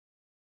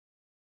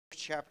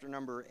chapter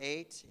number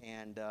 8,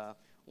 and I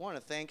want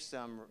to thank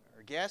some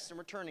guests and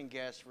returning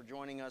guests for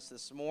joining us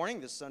this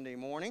morning, this Sunday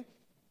morning,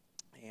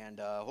 and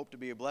hope to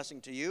be a blessing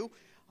to you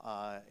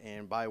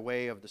and by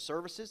way of the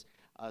services.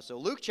 So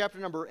Luke chapter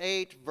number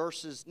 8,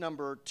 verses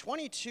number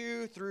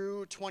 22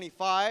 through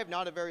 25,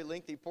 not a very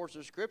lengthy portion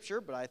of Scripture,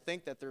 but I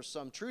think that there's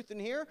some truth in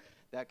here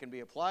that can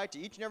be applied to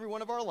each and every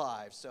one of our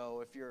lives.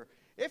 So if you're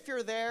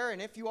there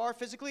and if you are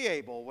physically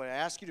able, I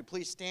ask you to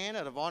please stand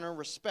out of honor and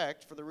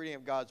respect for the reading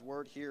of God's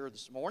Word here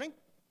this morning.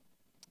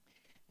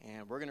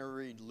 And we're going to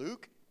read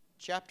Luke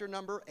chapter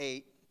number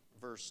 8,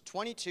 verse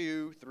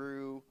 22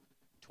 through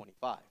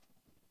 25.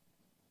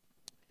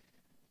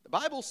 The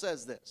Bible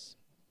says this: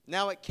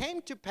 "Now it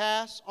came to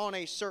pass on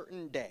a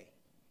certain day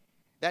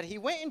that he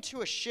went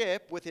into a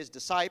ship with his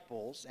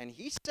disciples, and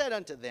he said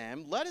unto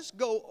them, Let us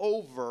go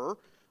over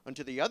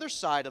unto the other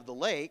side of the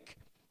lake.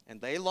 And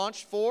they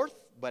launched forth,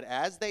 but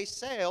as they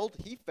sailed,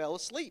 he fell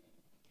asleep.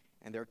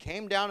 And there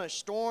came down a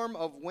storm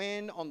of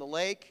wind on the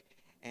lake,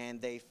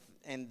 and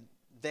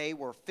they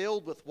were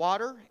filled with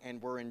water and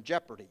were in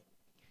jeopardy.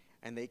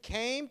 And they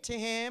came to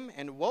him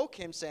and woke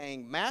him,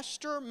 saying,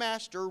 Master,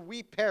 Master,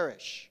 we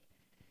perish.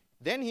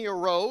 Then he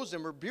arose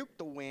and rebuked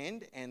the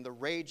wind and the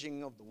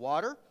raging of the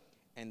water,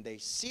 and they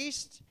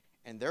ceased,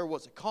 and there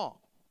was a calm.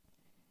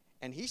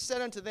 And he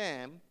said unto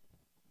them,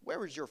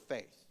 Where is your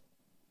faith?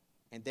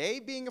 And they,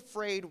 being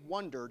afraid,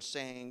 wondered,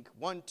 saying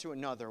one to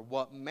another,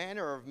 What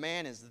manner of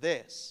man is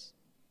this?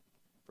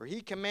 For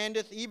he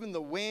commandeth even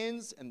the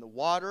winds and the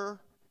water,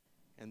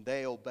 and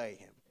they obey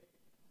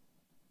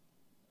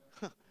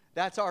him."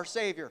 That's our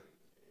Savior.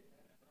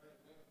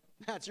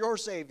 That's your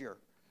Savior.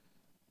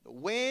 The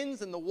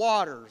winds and the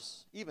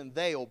waters, even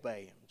they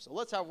obey him. So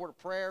let's have a word of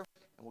prayer,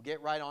 and we'll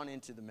get right on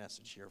into the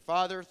message here.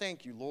 Father,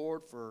 thank you,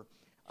 Lord, for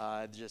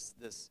just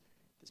this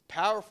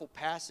powerful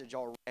passage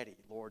already,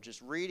 Lord.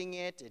 Just reading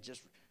it,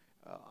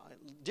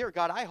 dear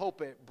God, I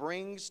hope it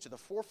brings to the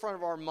forefront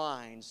of our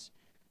minds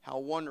how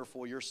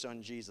wonderful your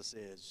Son Jesus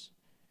is.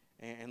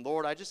 And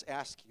Lord, I just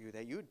ask you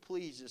that you would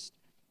please just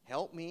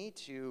help me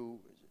to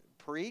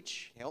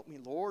preach. Help me,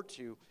 Lord,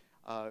 to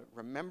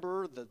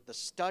remember the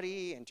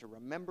study and to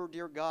remember,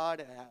 dear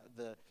God,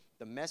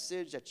 the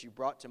message that you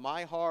brought to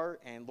my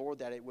heart. And Lord,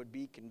 that it would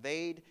be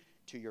conveyed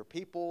to your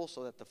people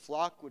so that the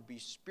flock would be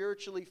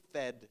spiritually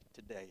fed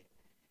today.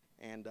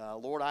 And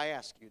Lord, I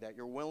ask you that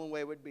your will and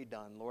way would be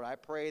done. Lord, I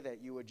pray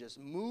that you would just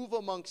move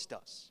amongst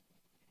us.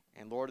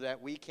 And Lord,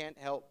 that we can't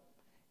help,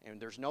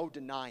 and there's no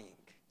denying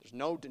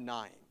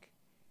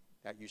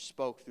that you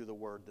spoke through the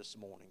word this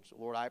morning. So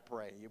Lord, I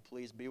pray you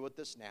please be with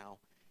us now.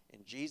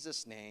 In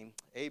Jesus' name,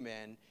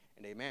 amen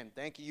and amen.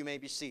 Thank you. You may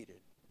be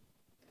seated.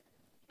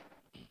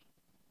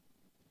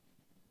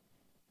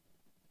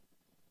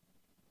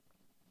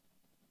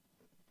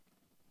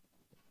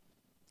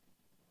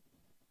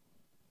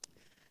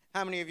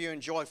 How many of you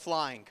enjoy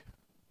flying?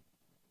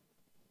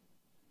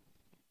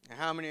 And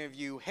how many of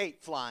you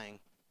hate flying?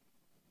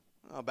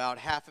 About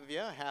half of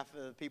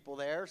the people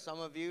there.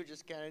 Some of you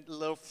just kind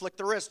of flick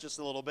the wrist just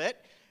a little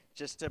bit,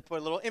 just to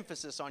put a little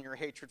emphasis on your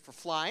hatred for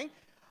flying.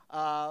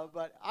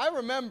 But I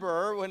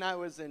remember when I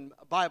was in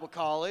Bible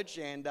college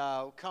and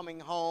coming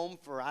home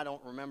for, I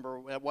don't remember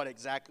what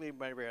exactly,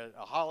 maybe a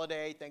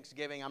holiday,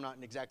 Thanksgiving, I'm not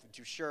exactly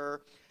too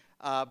sure.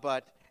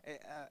 But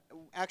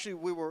actually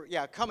we were,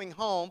 coming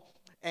home.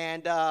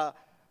 And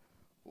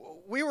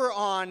we were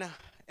on,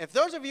 if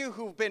those of you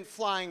who've been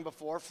flying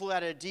before, flew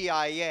out of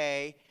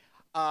DIA,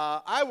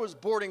 I was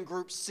boarding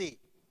group C.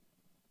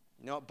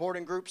 You know what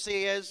boarding group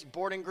C is?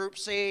 Boarding group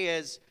C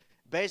is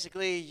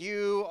basically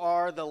you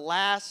are the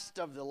last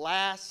of the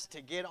last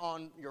to get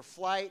on your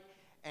flight.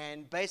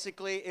 And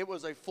basically it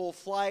was a full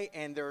flight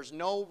and there's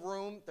no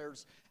room.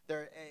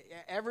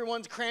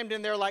 Everyone's crammed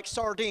in there like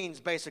sardines,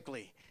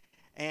 basically.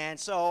 And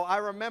so I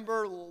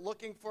remember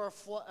looking for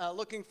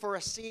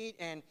a seat,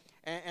 and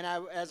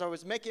as I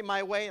was making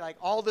my way, like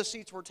all the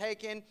seats were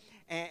taken,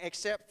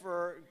 except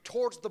for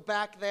towards the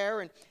back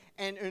there,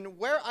 and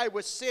where I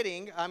was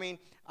sitting. I mean,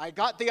 I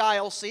got the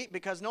aisle seat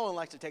because no one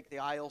likes to take the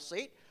aisle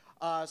seat.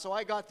 So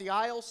I got the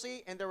aisle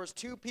seat, and there was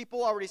two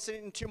people already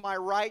sitting to my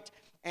right,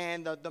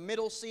 and the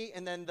middle seat,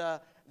 and then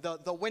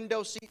the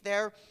window seat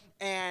there.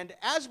 And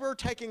as we're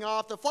taking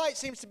off, the flight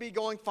seems to be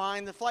going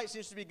fine. The flight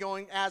seems to be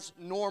going as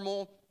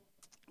normal.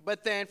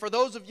 But then for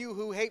those of you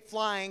who hate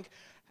flying,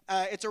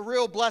 it's a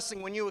real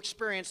blessing when you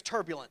experience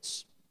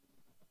turbulence.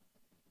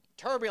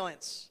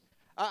 Turbulence.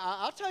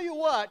 I'll tell you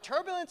what,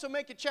 turbulence will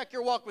make you check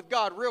your walk with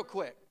God real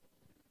quick.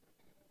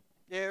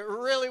 It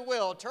really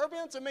will.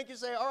 Turbulence will make you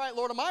say, all right,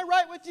 Lord, am I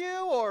right with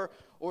you?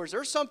 Or is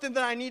there something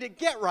that I need to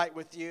get right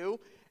with you?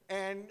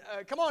 And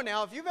come on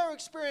now, if you've ever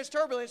experienced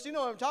turbulence, you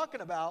know what I'm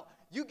talking about.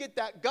 You get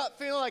that gut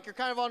feeling like you're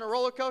kind of on a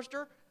roller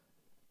coaster.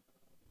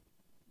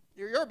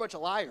 You're a bunch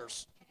of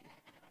liars.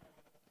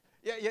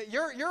 Yeah,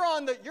 you're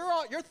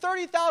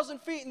 30,000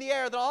 feet in the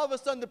air. Then all of a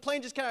sudden the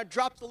plane just kind of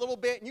drops a little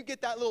bit, and you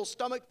get that little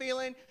stomach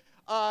feeling.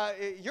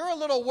 You're a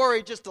little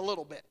worried, just a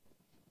little bit.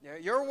 Yeah,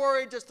 you're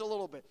worried just a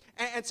little bit.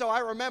 And so I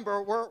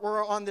remember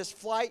we're on this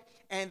flight,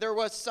 and there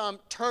was some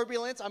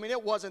turbulence. I mean,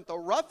 it wasn't the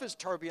roughest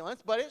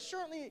turbulence, but it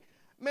certainly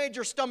made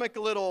your stomach a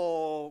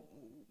little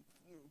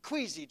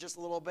queasy just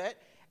a little bit.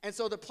 And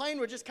so the plane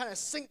would just kind of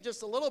sink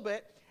just a little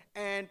bit,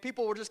 and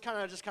people were just kind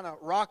of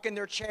rocking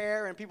their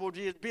chair, and people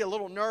would be a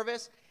little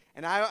nervous.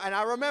 And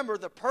I remember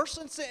the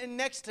person sitting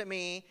next to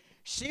me,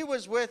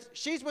 she's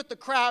with the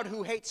crowd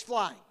who hates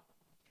flying.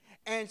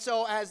 And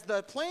so as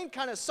the plane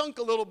kind of sunk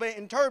a little bit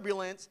in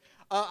turbulence,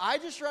 I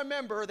just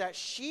remember that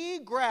she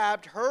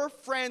grabbed her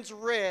friend's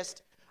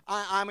wrist.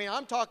 I mean,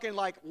 I'm talking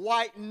like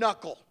white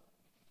knuckle.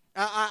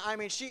 I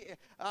mean,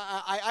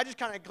 I just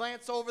kind of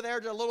glanced over there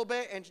just a little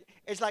bit, and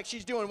it's like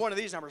she's doing one of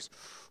these numbers.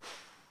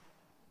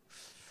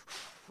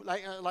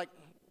 like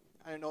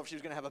I didn't know if she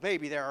was going to have a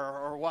baby there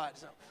or what.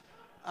 So.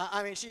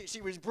 I mean,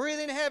 she was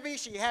breathing heavy.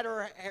 She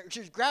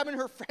was grabbing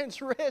her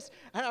friend's wrist,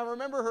 and I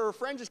remember her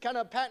friend just kind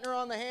of patting her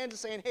on the hand and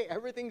saying, "Hey,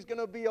 everything's going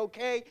to be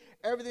okay.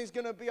 Everything's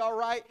going to be all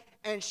right."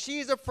 And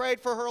she's afraid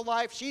for her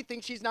life. She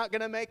thinks she's not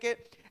going to make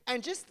it.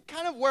 And just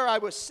kind of where I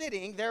was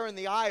sitting there in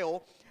the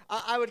aisle,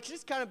 I would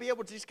just kind of be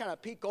able to just kind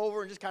of peek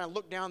over and just kind of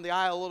look down the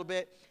aisle a little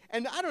bit.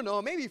 And I don't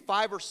know, maybe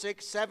 5 or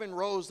 6, 7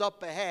 rows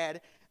up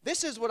ahead,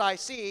 this is what I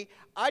see.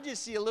 I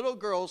just see a little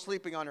girl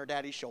sleeping on her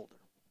daddy's shoulder.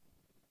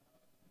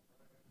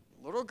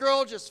 Little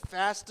girl just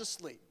fast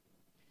asleep.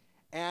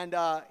 And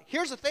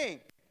here's the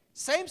thing.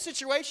 Same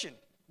situation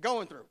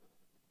going through.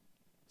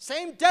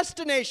 Same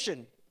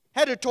destination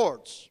headed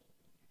towards.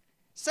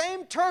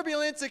 Same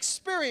turbulence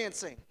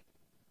experiencing.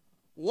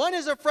 One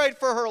is afraid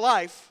for her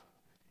life,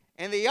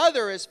 and the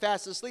other is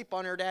fast asleep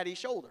on her daddy's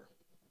shoulder.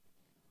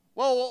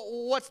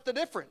 Well, what's the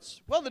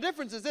difference? Well, the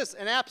difference is this,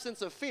 an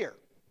absence of fear.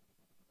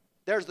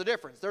 There's the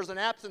difference. There's an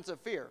absence of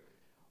fear.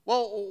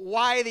 Well,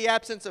 why the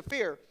absence of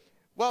fear?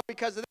 Well,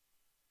 because of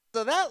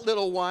so that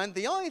little one,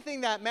 the only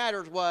thing that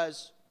mattered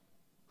was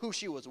who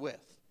she was with.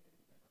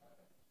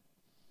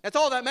 That's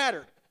all that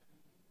mattered.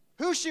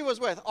 Who she was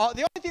with. The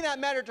only thing that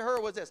mattered to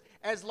her was this.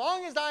 As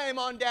long as I am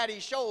on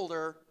daddy's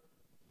shoulder,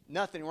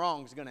 nothing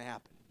wrong is going to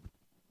happen.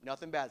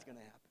 Nothing bad is going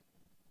to happen.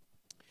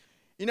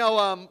 You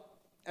know,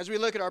 as we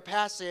look at our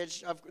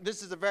passage,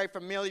 this is a very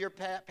familiar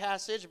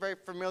passage, a very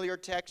familiar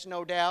text,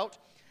 no doubt.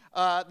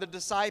 The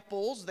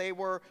disciples, they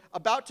were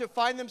about to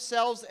find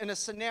themselves in a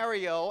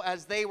scenario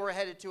as they were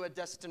headed to a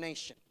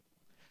destination.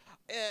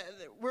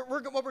 What we're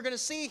going to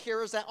see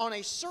here is that on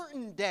a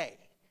certain day,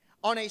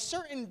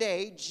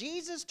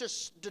 Jesus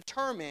just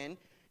determined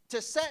to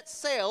set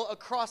sail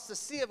across the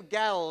Sea of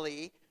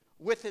Galilee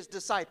with his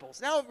disciples.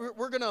 Now,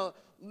 we're going to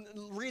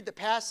read the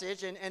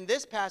passage, and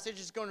this passage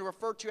is going to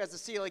refer to as the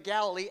Sea of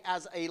Galilee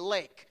as a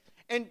lake.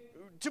 And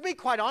to be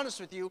quite honest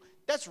with you,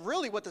 that's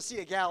really what the Sea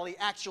of Galilee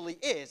actually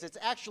is. It's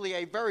actually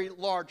a very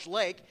large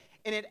lake,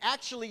 and it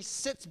actually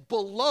sits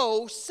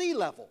below sea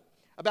level,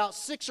 about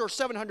 600 or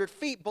 700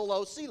 feet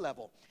below sea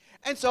level.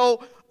 And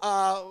so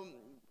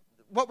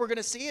what we're going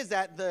to see is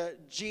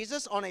that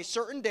Jesus, on a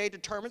certain day,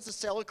 determines to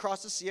sail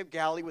across the Sea of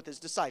Galilee with his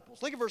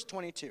disciples. Look at verse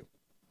 22.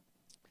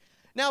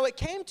 Now it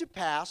came to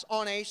pass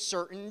on a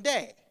certain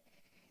day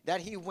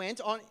that he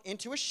went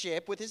into a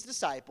ship with his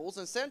disciples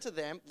and said to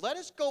them, "Let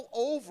us go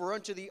over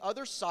unto the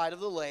other side of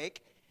the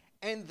lake."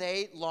 And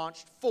they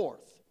launched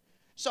forth.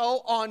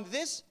 So on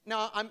this,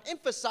 now I'm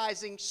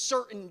emphasizing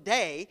certain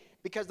day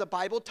because the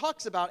Bible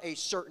talks about a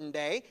certain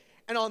day.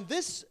 And on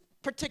this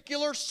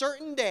particular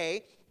certain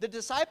day, the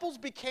disciples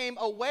became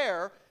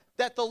aware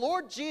that the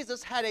Lord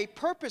Jesus had a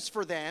purpose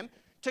for them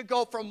to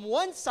go from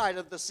one side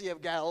of the Sea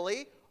of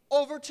Galilee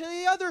over to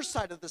the other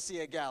side of the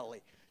Sea of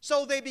Galilee.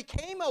 So they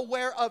became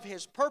aware of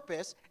his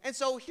purpose. And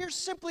so here's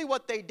simply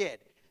what they did.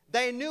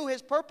 They knew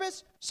his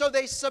purpose, so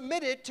they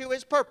submitted to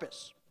his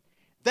purpose.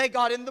 They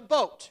got in the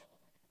boat.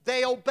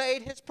 They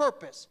obeyed his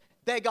purpose.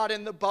 They got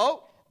in the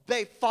boat.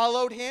 They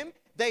followed him.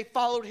 They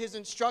followed his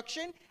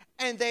instruction.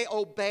 And they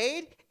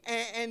obeyed.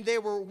 And they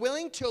were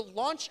willing to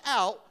launch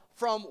out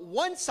from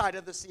one side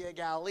of the Sea of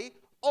Galilee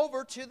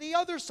over to the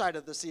other side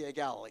of the Sea of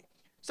Galilee.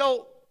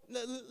 So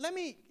let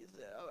me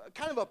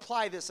kind of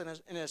apply this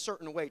in a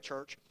certain way,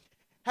 church.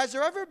 Has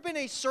there ever been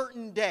a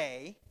certain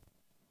day,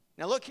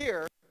 now look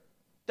here,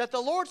 that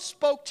the Lord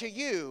spoke to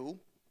you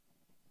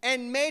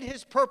and made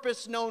his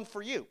purpose known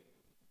for you?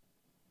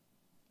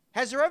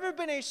 Has there ever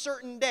been a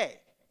certain day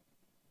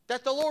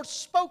that the Lord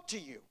spoke to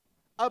you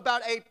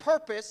about a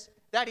purpose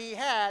that he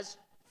has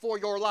for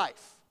your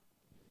life?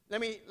 Let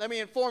me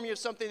inform you of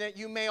something that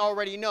you may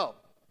already know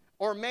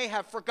or may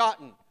have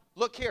forgotten.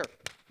 Look here.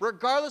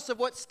 Regardless of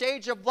what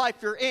stage of life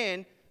you're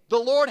in, the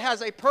Lord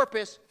has a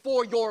purpose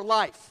for your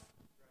life.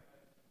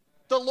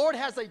 The Lord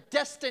has a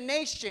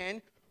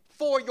destination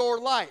for your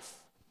life.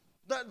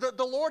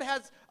 The Lord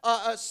has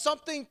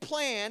something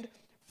planned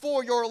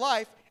for your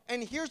life,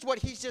 and here's what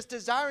he's just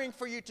desiring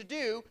for you to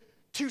do,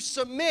 to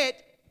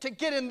submit, to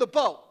get in the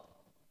boat.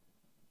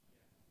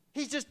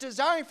 He's just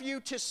desiring for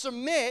you to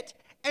submit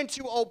and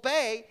to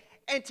obey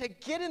and to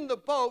get in the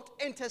boat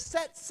and to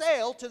set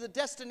sail to the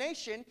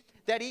destination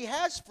that he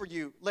has for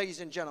you,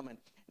 ladies and gentlemen.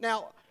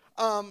 Now,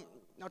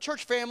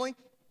 church family,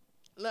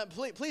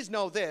 please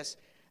know this,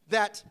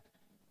 that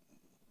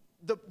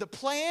the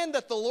plan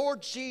that the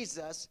Lord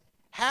Jesus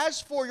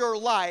has for your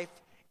life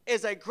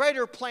is a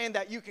greater plan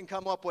that you can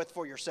come up with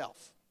for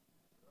yourself.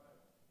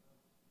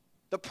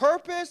 The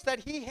purpose that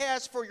he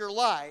has for your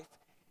life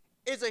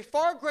is a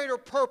far greater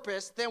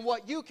purpose than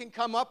what you can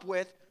come up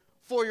with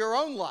for your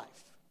own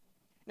life.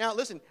 Now,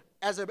 listen,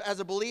 as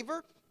a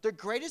believer, the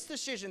greatest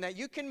decision that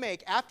you can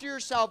make after your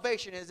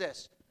salvation is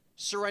this: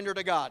 surrender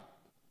to God.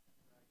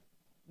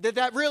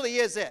 That really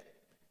is it.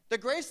 The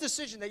greatest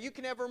decision that you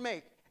can ever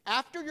make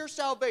after your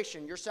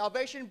salvation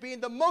being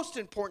the most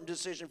important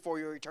decision for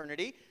your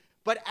eternity,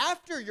 but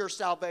after your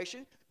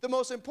salvation, the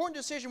most important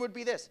decision would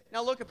be this.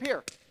 Now look up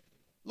here.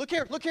 Look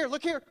here, look here,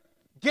 look here.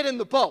 Get in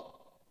the boat.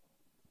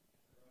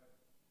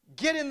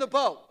 Get in the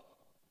boat.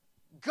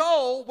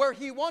 Go where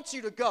he wants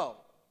you to go.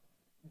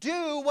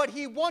 Do what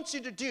he wants you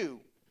to do.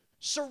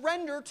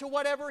 Surrender to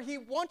whatever he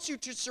wants you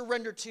to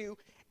surrender to,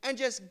 and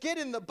just get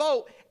in the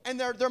boat. And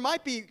there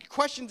might be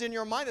questions in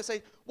your mind that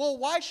say, well,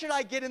 why should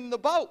I get in the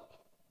boat?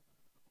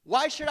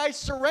 Why should I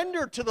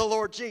surrender to the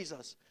Lord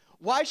Jesus?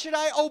 Why should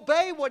I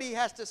obey what he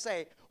has to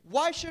say?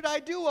 Why should I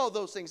do all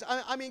those things?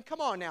 I mean,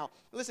 come on now.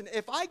 Listen,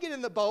 if I get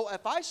in the boat,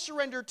 if I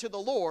surrender to the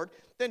Lord,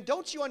 then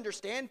don't you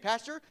understand,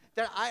 Pastor,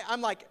 that I'm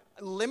like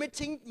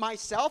limiting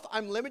myself?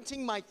 I'm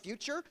limiting my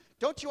future?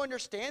 Don't you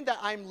understand that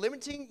I'm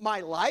limiting my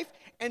life?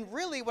 And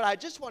really what I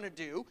just want to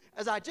do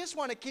is I just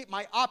want to keep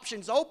my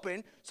options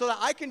open so that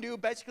I can do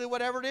basically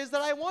whatever it is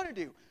that I want to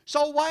do.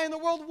 So why in the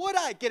world would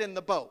I get in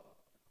the boat?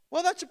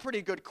 Well, that's a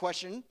pretty good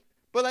question,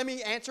 but let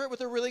me answer it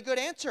with a really good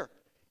answer.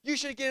 You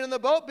should get in the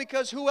boat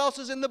because who else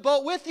is in the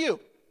boat with you?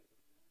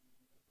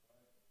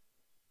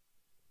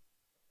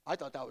 I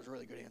thought that was a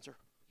really good answer.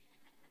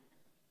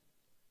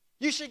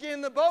 You should get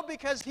in the boat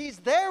because he's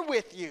there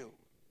with you.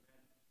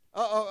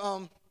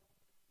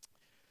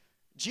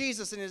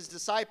 Jesus and his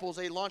disciples,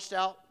 they launched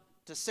out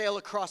to sail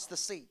across the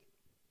sea.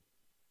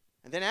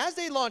 And then as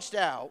they launched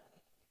out,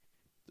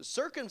 the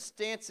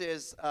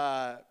circumstances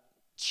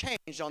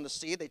changed on the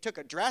sea. They took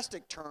a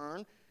drastic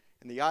turn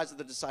in the eyes of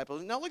the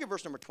disciples. Now look at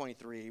verse number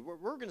 23. What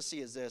we're going to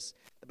see is this.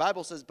 The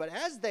Bible says, but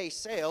as they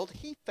sailed,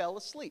 he fell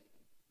asleep.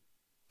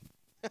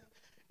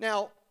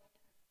 Now,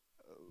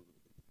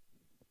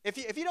 if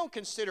you don't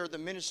consider the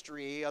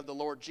ministry of the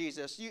Lord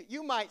Jesus,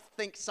 you might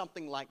think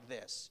something like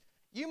this.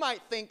 You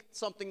might think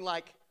something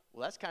like,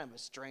 well, that's kind of a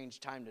strange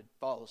time to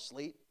fall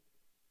asleep.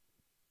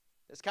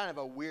 It's kind of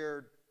a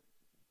weird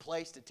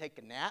place to take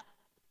a nap.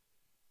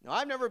 Now,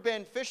 I've never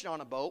been fishing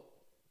on a boat,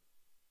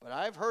 but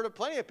I've heard of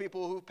plenty of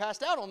people who've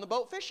passed out on the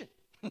boat fishing.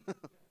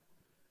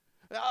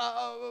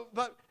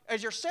 But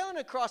as you're sailing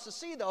across the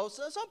sea, though,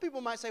 so some people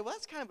might say, well,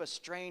 that's kind of a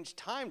strange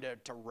time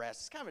to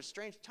rest. It's kind of a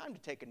strange time to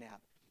take a nap.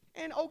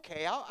 And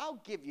okay,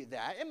 I'll give you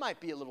that. It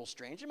might be a little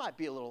strange. It might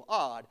be a little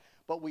odd.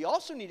 But we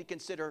also need to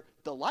consider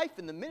the life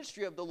and the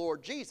ministry of the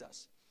Lord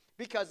Jesus.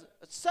 Because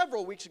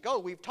several weeks ago,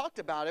 we've talked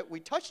about it. We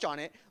touched on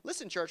it.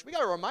 Listen, church, we got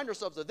to remind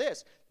ourselves of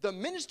this. The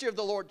ministry of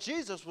the Lord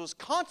Jesus was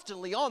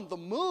constantly on the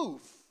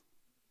move.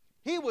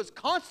 He was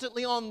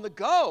constantly on the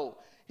go.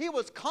 He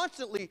was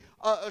constantly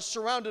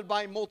surrounded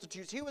by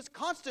multitudes. He was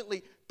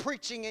constantly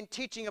preaching and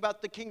teaching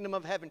about the kingdom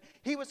of heaven.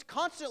 He was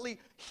constantly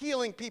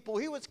healing people.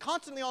 He was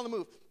constantly on the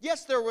move.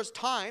 Yes, there was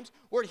times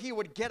where he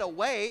would get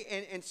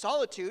away in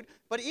solitude,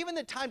 but even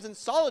the times in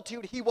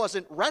solitude, he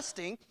wasn't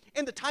resting.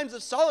 In the times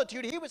of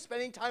solitude, he was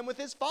spending time with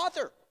his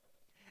Father.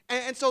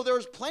 And so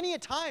there's plenty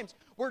of times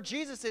where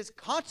Jesus is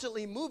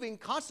constantly moving,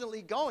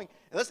 constantly going.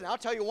 And listen, I'll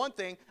tell you one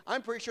thing.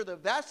 I'm pretty sure the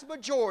vast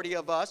majority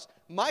of us,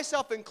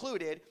 myself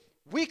included,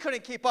 we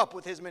couldn't keep up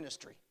with his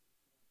ministry.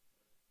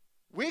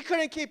 We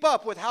couldn't keep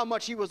up with how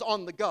much he was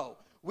on the go.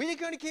 We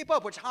couldn't keep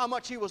up with how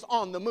much he was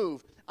on the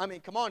move. I mean,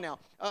 come on now.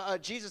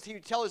 Jesus, he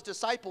would tell his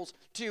disciples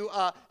to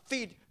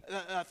feed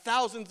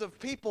thousands of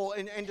people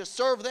and to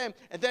serve them.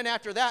 And then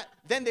after that,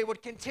 then they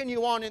would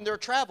continue on in their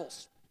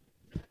travels.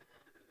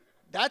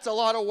 That's a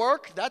lot of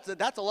work.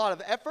 That's a lot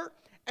of effort.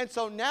 And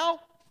so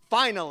now,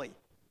 finally,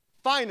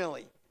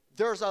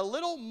 there's a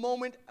little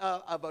moment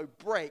of a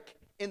break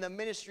in the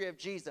ministry of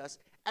Jesus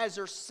as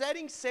they're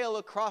setting sail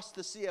across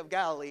the Sea of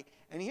Galilee.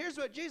 And here's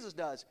what Jesus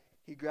does.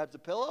 He grabs a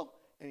pillow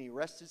and he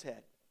rests his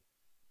head.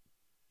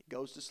 He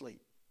goes to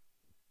sleep.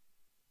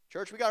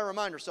 Church, we got to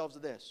remind ourselves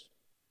of this.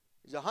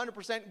 He's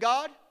 100%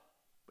 God,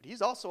 but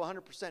he's also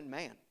 100%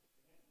 man.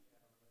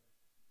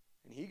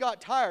 And he got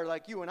tired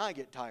like you and I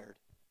get tired.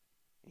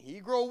 And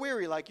he grow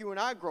weary like you and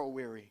I grow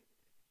weary.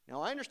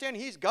 Now, I understand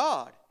he's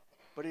God,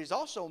 but he's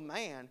also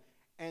man.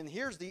 And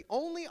here's the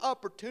only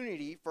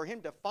opportunity for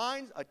him to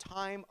find a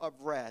time of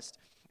rest.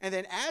 And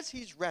then as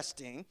he's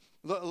resting,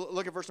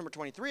 look at verse number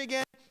 23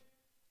 again.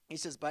 He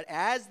says, but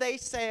as they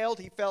sailed,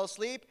 he fell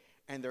asleep,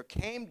 and there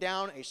came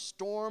down a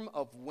storm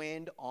of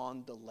wind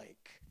on the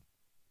lake.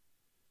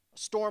 A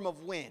storm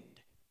of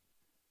wind.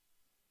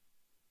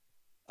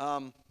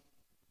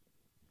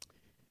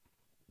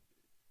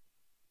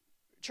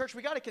 Church,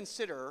 we got to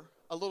consider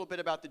a little bit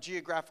about the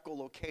geographical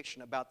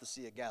location about the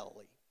Sea of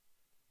Galilee.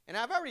 And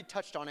I've already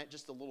touched on it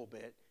just a little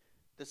bit.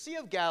 The Sea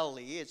of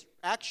Galilee is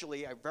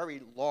actually a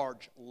very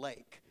large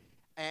lake,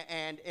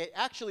 and it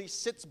actually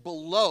sits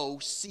below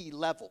sea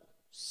level,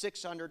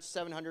 600,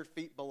 700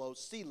 feet below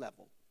sea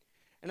level.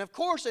 And of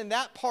course, in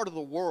that part of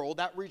the world,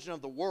 that region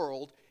of the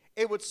world,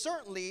 it would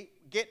certainly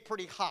get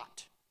pretty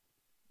hot.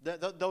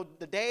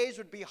 The days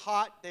would be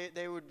hot.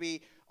 They would be,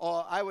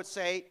 I would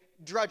say,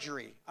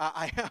 drudgery.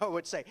 I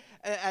would say,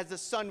 as the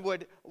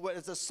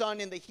sun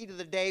in the heat of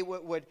the day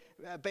would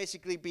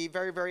basically be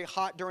very, very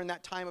hot during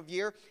that time of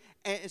year.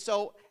 And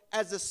so,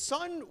 as the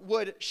sun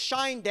would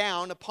shine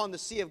down upon the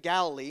Sea of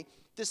Galilee,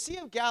 the Sea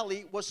of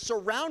Galilee was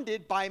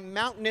surrounded by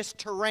mountainous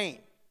terrain.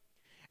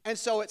 And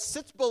so it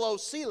sits below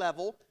sea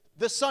level.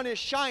 The sun is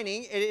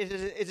shining. It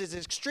is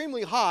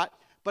extremely hot.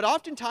 But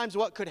oftentimes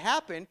what could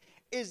happen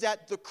is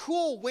that the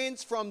cool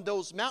winds from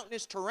those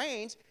mountainous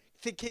terrains,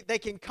 they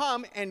can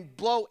come and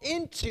blow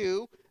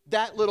into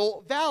that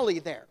little valley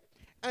there.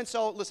 And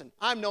so, listen,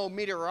 I'm no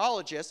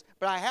meteorologist,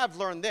 but I have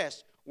learned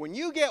this. When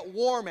you get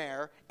warm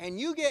air and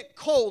you get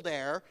cold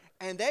air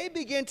and they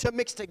begin to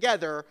mix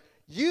together,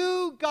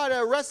 you got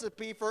a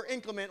recipe for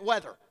inclement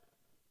weather.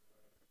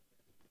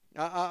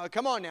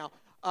 Come on now.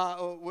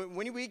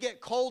 When we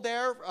get cold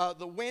air,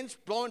 the winds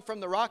blowing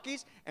from the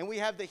Rockies, and we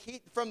have the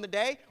heat from the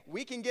day,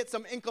 we can get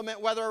some inclement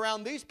weather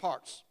around these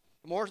parts.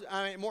 More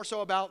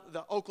so about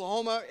the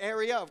Oklahoma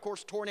area, of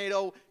course,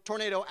 Tornado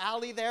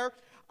Alley there.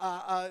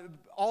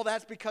 All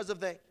that's because of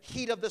the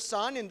heat of the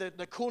sun and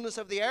the coolness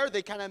of the air.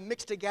 They kind of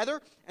mix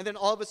together, and then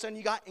all of a sudden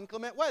you got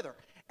inclement weather.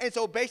 And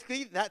so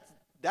basically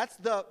that's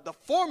the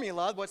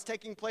formula of what's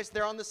taking place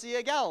there on the Sea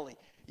of Galilee.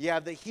 You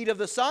have the heat of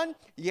the sun.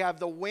 You have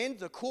the wind,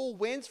 the cool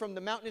winds from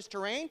the mountainous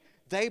terrain.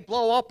 They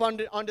blow up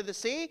onto the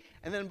sea,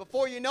 and then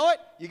before you know it,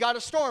 you got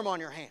a storm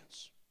on your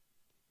hands.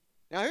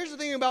 Now, here's the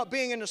thing about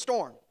being in a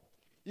storm.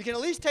 You can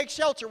at least take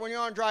shelter when you're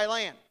on dry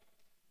land.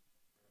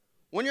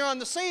 When you're on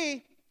the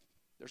sea,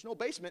 there's no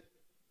basement.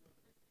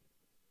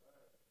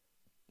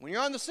 When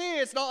you're on the sea,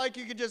 it's not like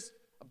you can just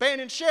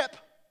abandon ship.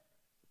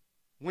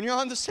 When you're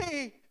on the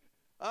sea,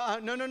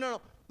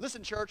 no.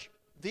 Listen, church,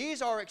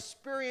 these are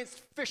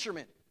experienced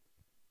fishermen.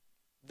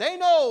 They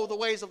know the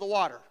ways of the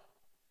water.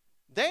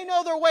 They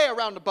know their way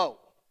around the boat.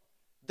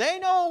 They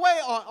know a way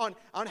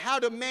on how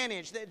to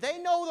manage. They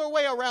know their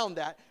way around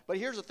that. But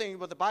here's the thing,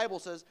 what the Bible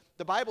says.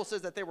 The Bible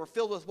says that they were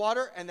filled with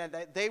water and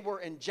that they were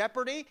in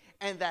jeopardy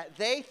and that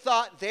they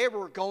thought they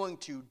were going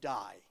to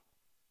die.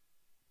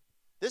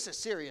 This is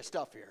serious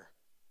stuff here.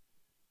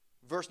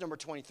 Verse number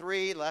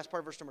 23, the last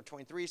part of verse number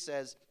 23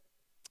 says,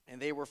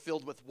 and they were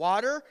filled with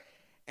water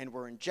and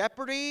were in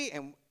jeopardy,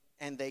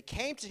 and they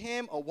came to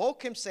him,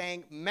 awoke him,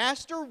 saying,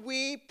 Master,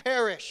 we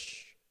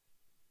perish.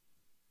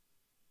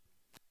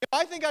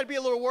 I think I'd be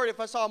a little worried if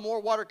I saw more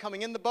water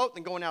coming in the boat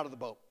than going out of the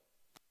boat.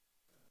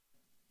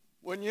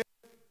 Wouldn't you?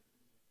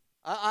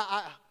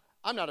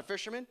 I'm not a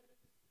fisherman.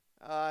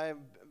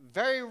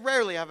 Very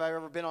rarely have I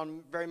ever been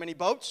on very many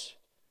boats.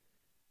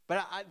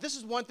 But this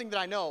is one thing that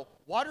I know.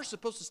 Water's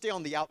supposed to stay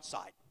on the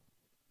outside.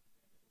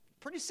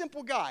 Pretty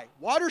simple guy.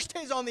 Water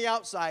stays on the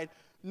outside,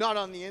 not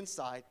on the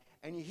inside.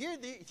 And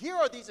here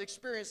are these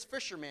experienced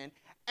fishermen,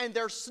 and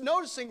they're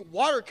noticing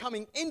water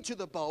coming into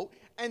the boat,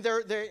 and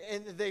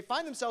they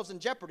find themselves in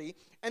jeopardy.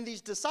 And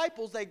these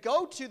disciples, they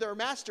go to their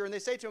master, and they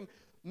say to him,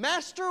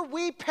 Master,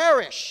 we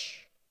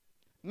perish.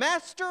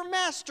 Master,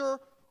 Master,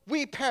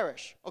 we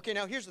perish. Okay,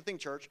 now here's the thing,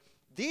 church.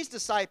 These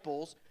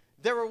disciples,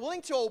 they were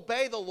willing to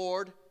obey the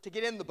Lord to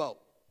get in the boat,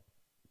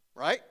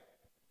 right?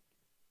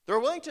 They're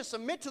willing to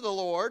submit to the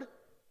Lord,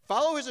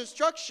 follow his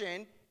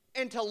instruction,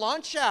 and to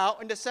launch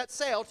out and to set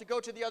sail to go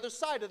to the other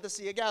side of the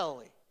Sea of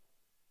Galilee.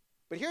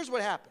 But here's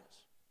what happens.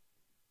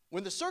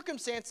 When the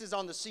circumstances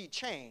on the sea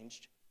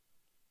changed,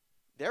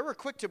 they were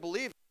quick to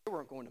believe they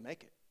weren't going to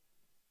make it.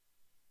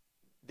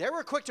 They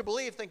were quick to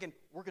believe, thinking,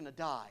 we're going to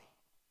die.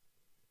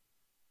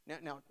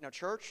 Now,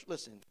 church,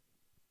 listen.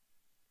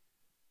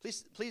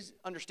 Please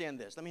understand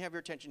this. Let me have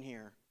your attention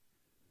here.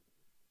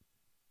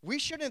 We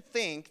shouldn't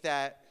think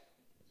that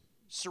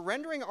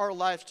surrendering our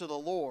lives to the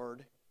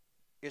Lord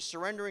is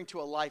surrendering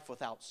to a life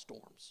without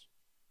storms.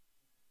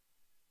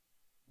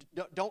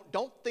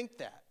 Don't think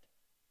that.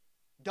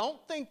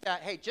 Don't think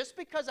that, hey, just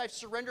because I've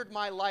surrendered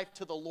my life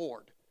to the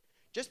Lord,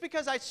 just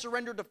because I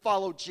surrendered to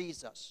follow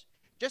Jesus,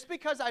 just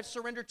because I've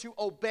surrendered to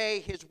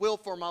obey his will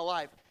for my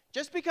life,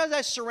 just because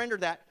I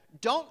surrendered that,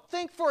 don't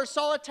think for a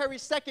solitary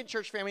second,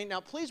 church family. Now,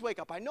 please wake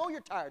up. I know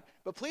you're tired,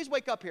 but please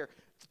wake up here.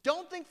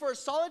 Don't think for a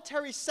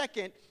solitary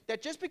second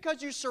that just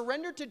because you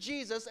surrender to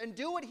Jesus and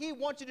do what he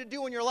wants you to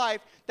do in your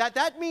life,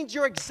 that means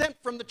you're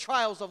exempt from the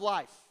trials of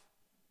life.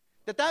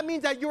 That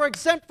means that you're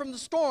exempt from the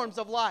storms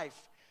of life.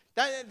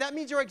 That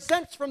means you're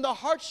exempt from the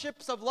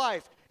hardships of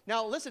life.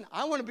 Now, listen,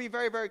 I want to be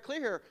very, very clear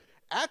here.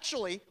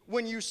 Actually,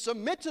 when you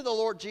submit to the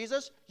Lord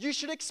Jesus, you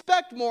should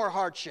expect more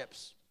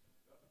hardships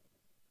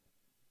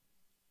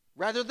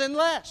rather than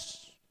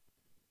less.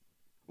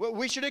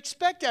 We should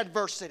expect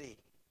adversity.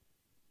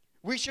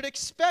 We should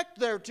expect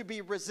there to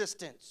be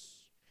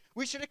resistance.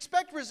 We should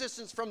expect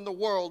resistance from the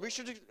world. We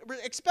should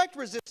expect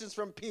resistance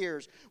from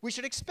peers. We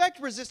should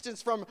expect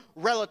resistance from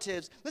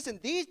relatives. Listen,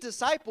 these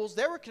disciples,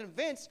 they were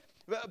convinced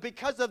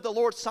because of the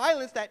Lord's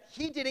silence that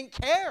he didn't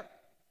care.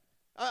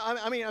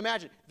 I mean,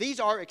 imagine. These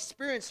are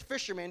experienced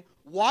fishermen.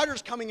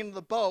 Water's coming into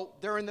the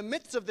boat. They're in the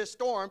midst of this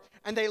storm,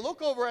 and they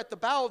look over at the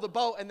bow of the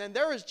boat, and then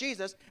there is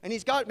Jesus, and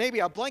he's got maybe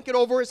a blanket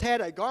over his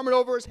head, a garment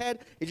over his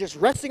head. He's just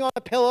resting on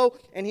a pillow,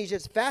 and he's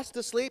just fast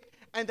asleep.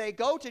 And they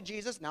go to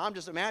Jesus. Now I'm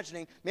just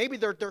imagining. Maybe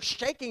they're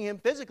shaking him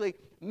physically.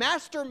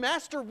 Master,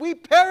 Master, we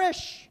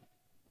perish.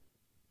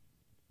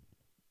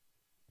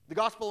 The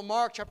Gospel of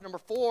Mark, chapter number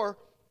 4,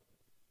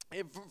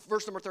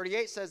 verse number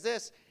 38 says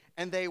this.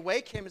 And they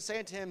wake him and say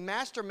unto him,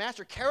 Master,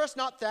 Master, carest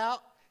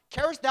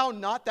thou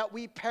not that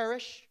we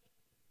perish?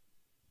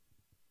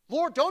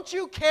 Lord, don't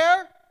you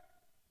care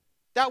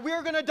that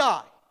we're going to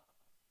die?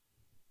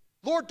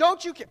 Lord,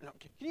 don't you care? No,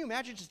 can you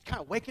imagine just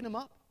kind of waking him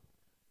up?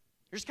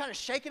 You're just kind of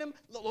shaking him.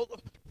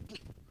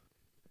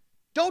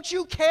 Don't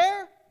you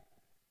care?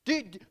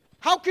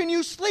 How can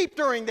you sleep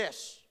during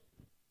this?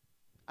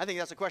 I think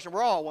that's a question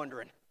we're all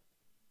wondering.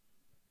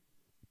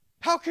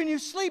 How can you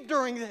sleep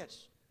during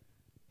this?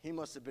 He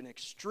must have been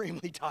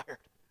extremely tired.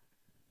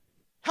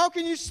 How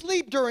can you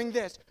sleep during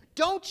this?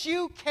 Don't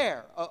you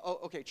care?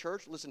 Okay,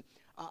 church, listen.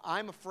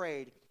 I'm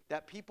afraid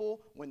that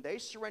people, when they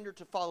surrender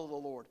to follow the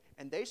Lord,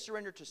 and they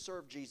surrender to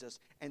serve Jesus,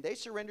 and they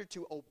surrender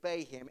to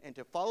obey him and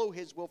to follow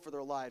his will for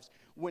their lives,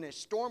 when a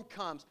storm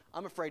comes,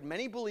 I'm afraid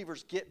many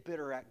believers get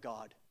bitter at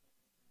God.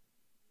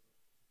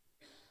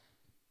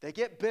 They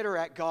get bitter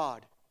at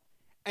God.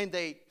 And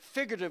they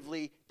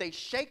figuratively, they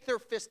shake their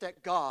fist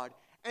at God,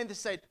 and they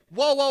say,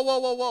 whoa, whoa, whoa,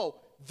 whoa, whoa.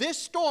 This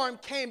storm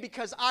came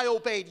because I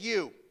obeyed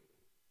you.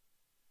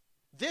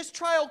 This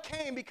trial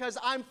came because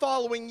I'm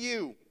following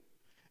you.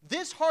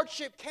 This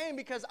hardship came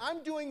because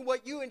I'm doing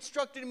what you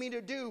instructed me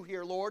to do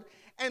here, Lord.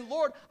 And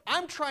Lord,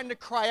 I'm trying to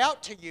cry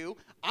out to you.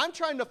 I'm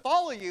trying to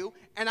follow you,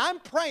 and I'm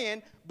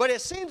praying, but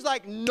it seems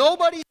like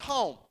nobody's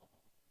home.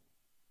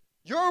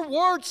 Your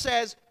word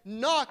says,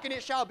 knock and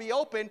it shall be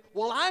open.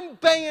 Well, I'm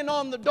banging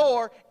on the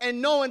door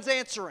and no one's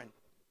answering.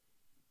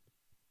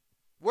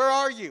 Where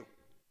are you?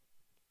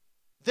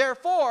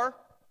 Therefore,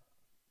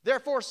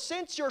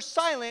 since you're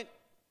silent,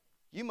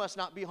 you must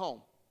not be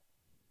home.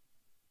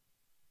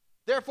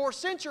 Therefore,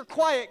 since you're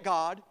quiet,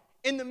 God,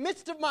 in the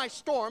midst of my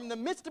storm, in the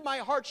midst of my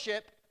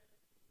hardship,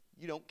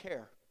 you don't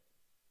care.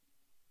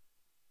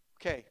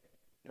 Okay,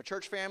 now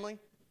church family,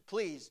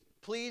 please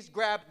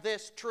grab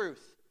this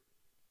truth.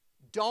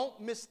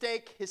 Don't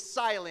mistake his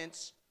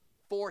silence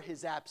for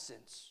his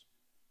absence.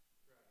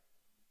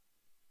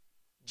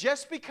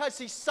 Just because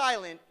he's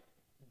silent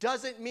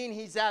doesn't mean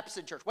he's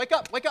absent, church. Wake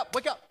up, wake up,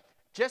 wake up.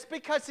 Just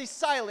because he's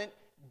silent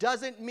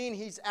doesn't mean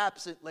he's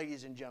absent,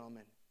 ladies and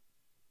gentlemen.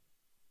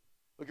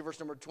 Look at verse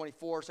number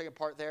 24, second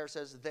part there. It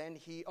says, Then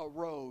he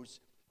arose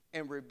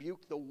and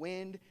rebuked the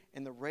wind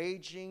and the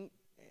raging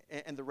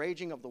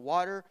of the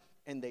water,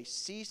 and they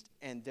ceased,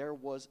 and there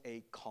was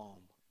a calm.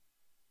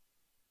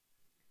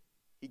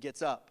 He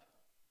gets up.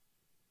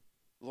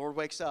 The Lord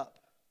wakes up,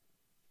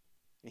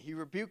 and he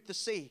rebuked the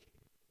sea.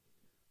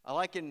 I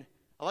like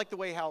the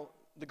way how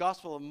the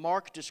Gospel of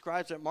Mark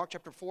describes it. Mark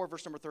chapter 4,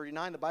 verse number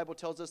 39, the Bible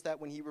tells us that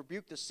when he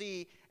rebuked the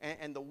sea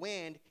and the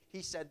wind,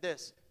 he said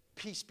this,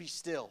 Peace be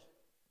still.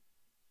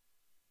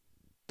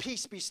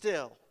 Peace be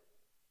still.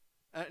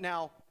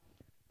 Now,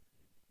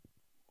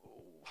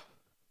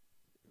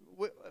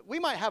 we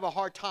might have a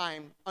hard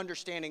time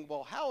understanding,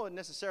 well, how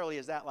necessarily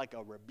is that like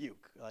a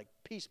rebuke? Like,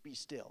 peace be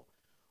still.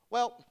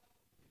 Well,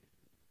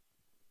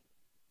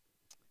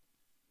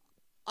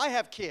 I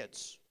have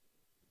kids,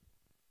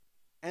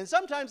 and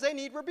sometimes they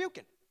need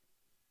rebuking.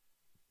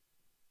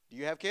 Do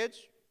you have kids?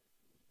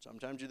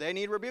 Sometimes do they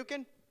need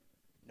rebuking?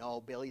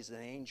 No, Billy's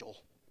an angel.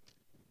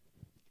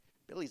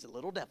 Billy's a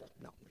little devil.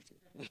 No.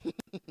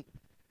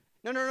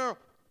 No.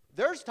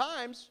 There's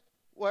times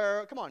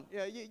where, come on,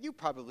 you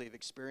probably have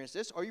experienced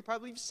this, or you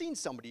probably have seen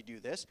somebody do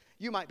this.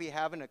 You might be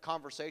having a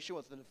conversation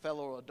with a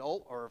fellow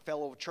adult or a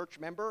fellow church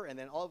member, and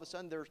then all of a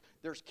sudden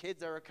there's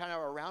kids that are kind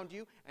of around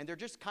you, and they're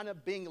just kind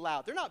of being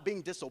loud. They're not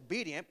being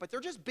disobedient, but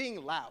they're just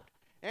being loud.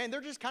 And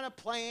they're just kind of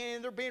playing,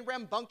 and they're being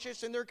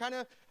rambunctious, and they're kind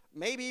of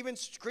maybe even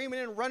screaming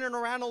and running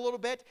around a little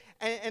bit.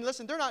 And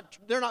listen, they're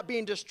not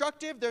being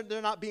destructive.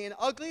 They're not being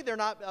ugly. They're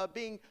not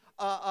being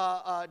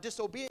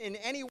disobedient in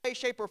any way,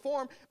 shape, or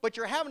form. But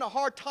you're having a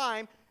hard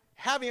time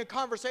having a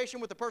conversation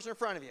with the person in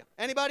front of you.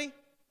 Anybody?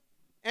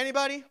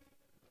 Anybody?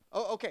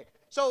 Oh, okay.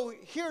 So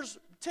here's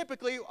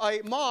typically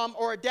a mom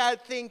or a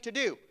dad thing to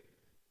do.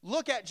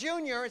 Look at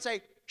Junior and say,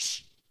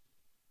 shh.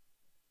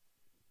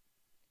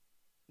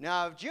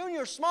 Now, if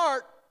Junior's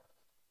smart,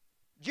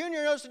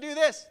 Junior knows to do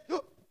this.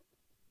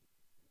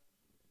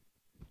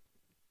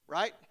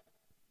 Right?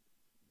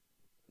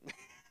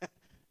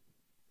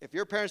 If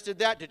your parents did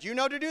that, did you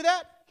know to do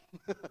that?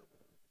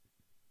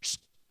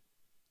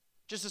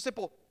 Just a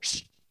simple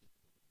shh.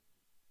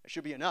 That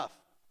should be enough.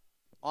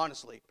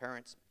 Honestly,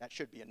 parents, that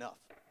should be enough.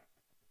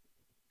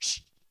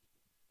 Shh.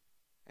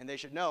 And they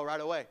should know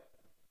right away.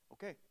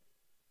 Okay.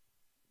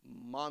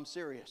 Mom's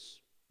serious.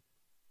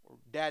 Or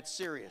Dad's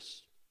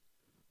serious.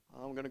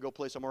 I'm going to go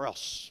play somewhere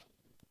else.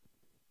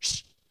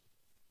 Shh.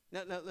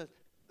 Now,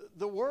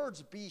 the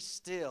words be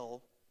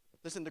still,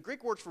 listen, the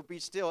Greek words for be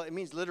still, it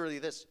means literally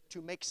this,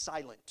 to make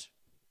silent.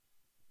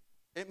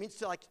 It means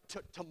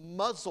to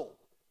muzzle.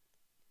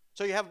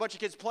 So you have a bunch of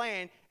kids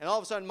playing, and all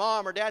of a sudden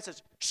mom or dad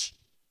says, shh.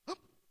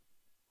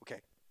 Okay,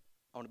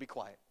 I want to be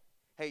quiet.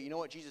 Hey, you know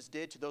what Jesus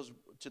did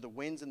to the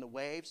winds and the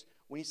waves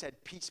when he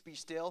said, peace be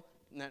still?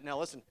 Now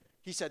listen,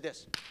 he said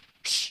this,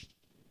 shh.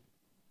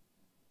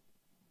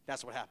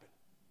 That's what happened.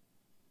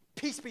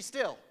 Peace be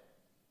still.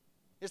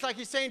 It's like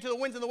he's saying to the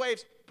winds and the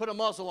waves, put a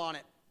muzzle on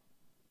it.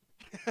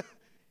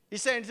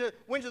 He's saying to the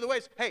winds and the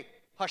waves, hey,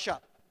 hush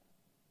up.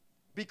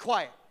 Be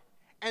quiet.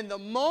 And the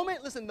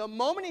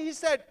moment he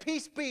said,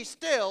 peace be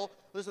still,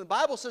 listen, the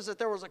Bible says that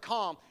there was a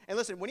calm. And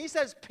listen, when he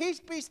says, peace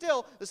be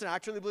still, listen, I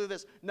truly believe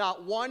this,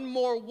 not one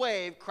more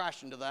wave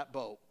crashed into that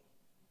boat.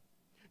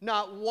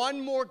 Not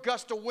one more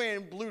gust of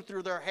wind blew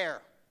through their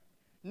hair.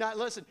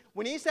 Listen,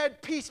 when he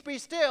said, peace be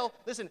still,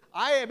 listen,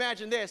 I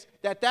imagine this,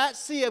 that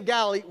Sea of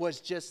Galilee was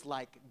just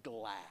like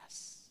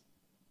glass.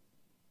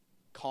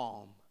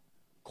 Calm,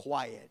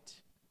 quiet.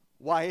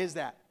 Why is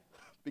that?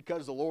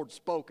 Because the Lord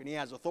spoke and he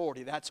has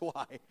authority, that's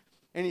why.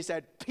 And he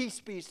said, peace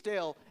be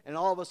still, and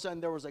all of a sudden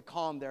there was a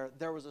calm there,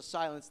 there was a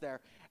silence there.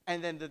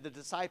 And then the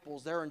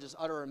disciples, they're in just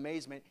utter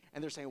amazement,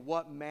 and they're saying,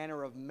 what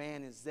manner of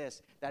man is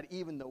this, that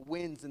even the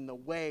winds and the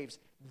waves,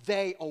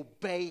 they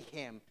obey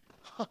him.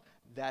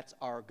 That's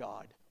our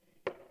God.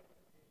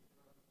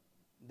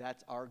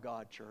 That's our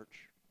God,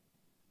 church.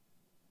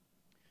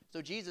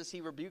 So Jesus, he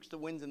rebukes the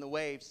winds and the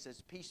waves,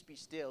 says, peace be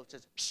still,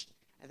 says, shh.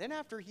 And then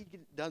after he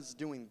does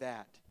doing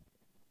that,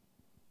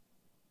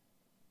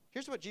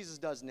 here's what Jesus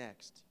does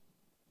next.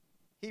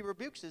 He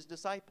rebukes his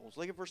disciples.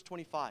 Look at verse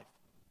 25.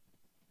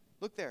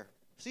 Look there.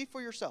 See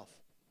for yourself.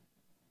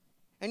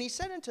 And he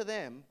said unto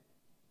them,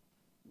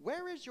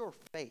 where is your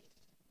faith?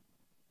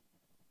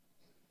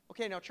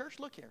 Okay, now church,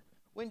 look here.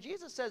 When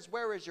Jesus says,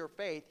 where is your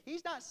faith,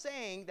 he's not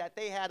saying that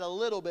they had a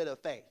little bit of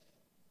faith.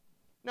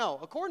 No,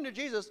 according to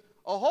Jesus,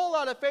 a whole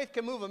lot of faith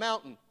can move a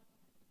mountain.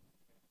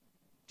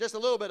 Just a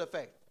little bit of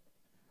faith.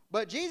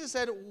 But Jesus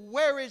said,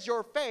 where is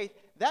your faith?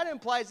 That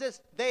implies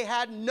this, they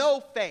had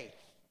no faith.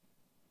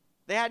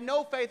 They had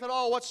no faith at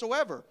all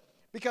whatsoever.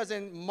 Because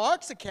in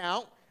Mark's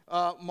account,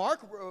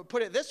 Mark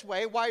put it this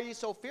way, why are you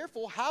so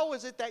fearful? How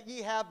is it that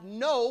ye have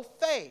no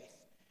faith?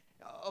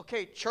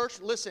 Okay, church,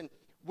 listen.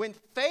 When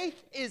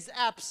faith is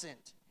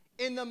absent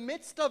in the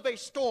midst of a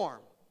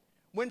storm,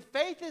 when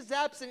faith is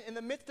absent in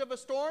the midst of a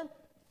storm,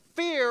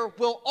 fear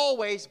will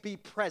always be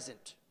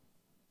present.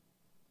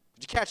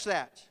 Did you catch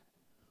that?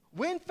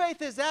 When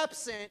faith is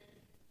absent,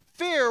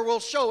 fear will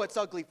show its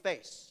ugly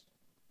face.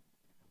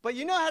 But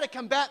you know how to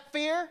combat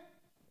fear?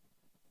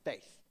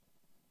 Faith.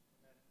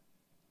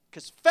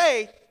 Because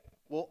faith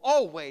will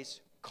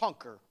always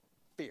conquer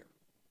fear.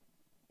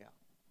 Yeah.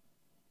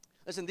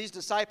 Listen, these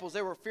disciples,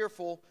 they were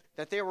fearful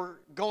that they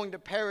were going to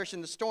perish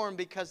in the storm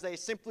because they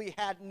simply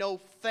had no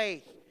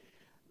faith.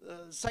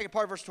 The second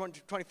part of verse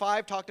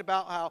 25 talked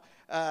about how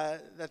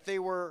that they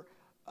were,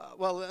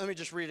 well, let me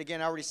just read it again.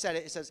 I already said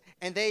it. It says,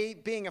 and they,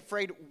 being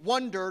afraid,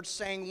 wondered,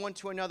 saying one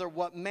to another,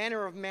 what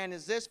manner of man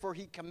is this? For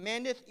he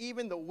commandeth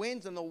even the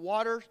winds and the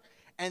waters,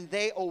 and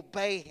they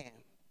obey him.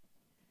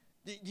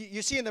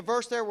 You see in the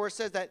verse there where it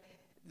says that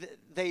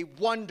they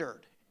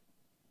wondered.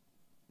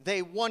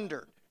 They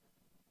wondered.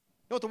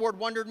 You know what the word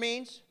wondered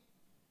means?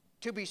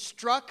 To be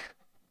struck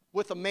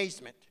with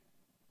amazement.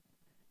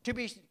 To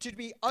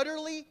be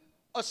utterly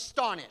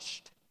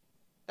astonished.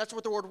 That's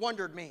what the word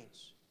wondered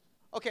means.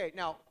 Okay,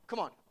 now, come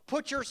on.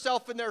 Put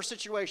yourself in their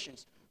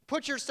situations.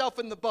 Put yourself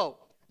in the boat.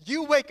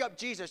 You wake up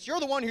Jesus. You're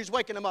the one who's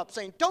waking him up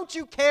saying, don't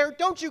you care?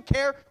 Don't you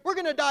care? We're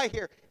going to die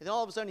here. And then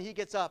all of a sudden he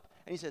gets up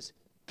and he says,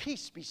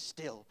 peace be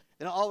still.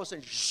 And all of a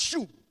sudden,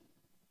 shoo,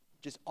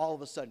 just all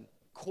of a sudden,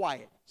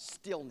 quiet,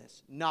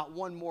 stillness, not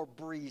one more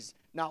breeze,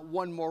 not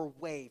one more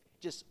wave,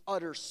 just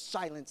utter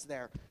silence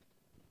there.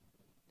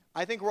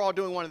 I think we're all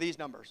doing one of these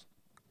numbers.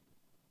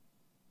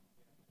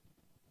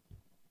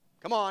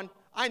 Come on.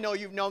 I know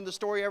you've known the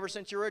story ever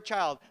since you were a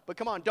child, but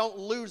come on, don't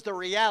lose the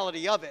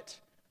reality of it.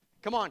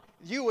 Come on,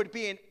 you would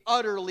be in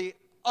utterly,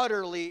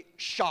 utterly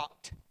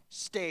shocked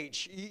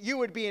stage. You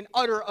would be in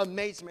utter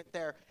amazement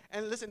there.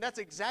 And listen, that's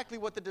exactly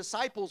what the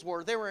disciples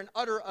were. They were in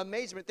utter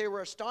amazement. They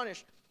were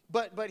astonished.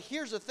 But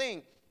here's the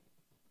thing.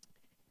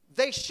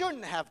 They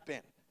shouldn't have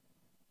been.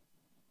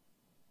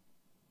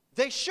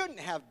 They shouldn't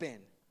have been.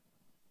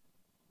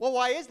 Well,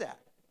 why is that?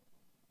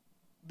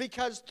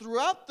 Because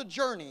throughout the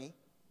journey,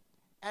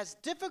 as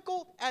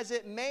difficult as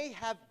it may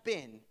have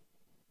been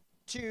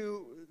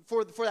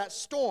for that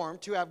storm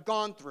to have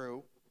gone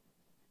through,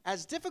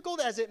 as difficult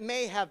as it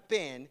may have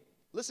been,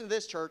 listen to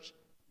this, church,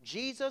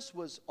 Jesus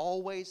was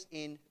always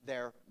in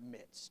their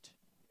midst.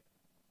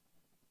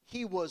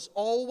 He was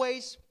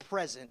always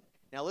present.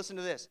 Now listen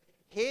to this.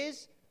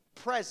 His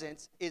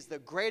presence is the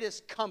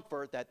greatest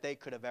comfort that they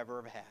could have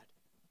ever had.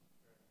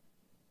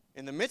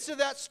 In the midst of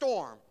that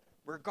storm,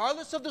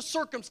 regardless of the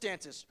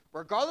circumstances,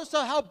 regardless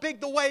of how big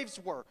the waves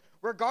were,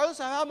 regardless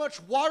of how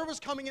much water was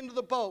coming into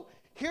the boat,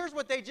 here's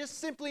what they just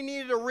simply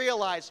needed to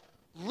realize.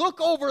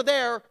 Look over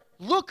there.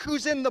 Look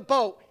who's in the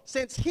boat.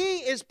 Since he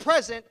is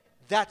present,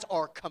 that's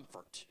our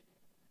comfort.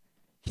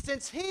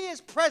 Since he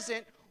is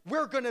present,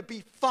 we're going to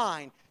be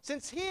fine.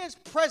 Since he is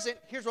present,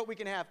 here's what we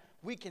can have.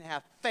 We can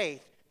have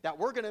faith that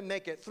we're going to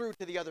make it through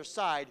to the other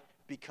side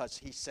because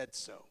he said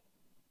so.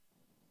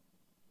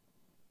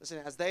 Listen,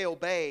 as they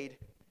obeyed,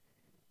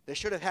 they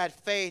should have had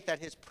faith that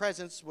his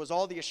presence was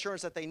all the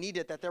assurance that they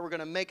needed, that they were going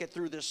to make it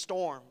through this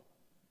storm.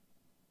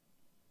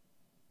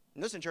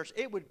 And listen, church,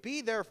 it would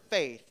be their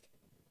faith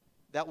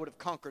that would have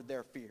conquered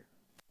their fear.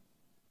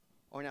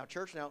 Oh, now,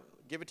 church, now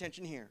give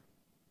attention here.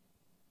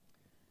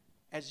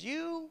 As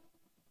you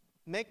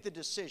make the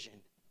decision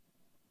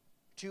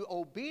to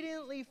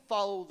obediently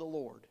follow the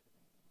Lord,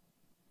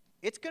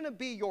 it's going to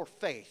be your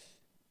faith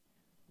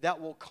that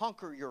will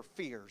conquer your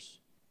fears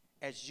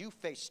as you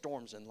face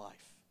storms in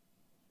life.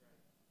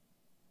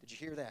 Did you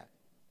hear that?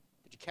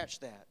 Did you catch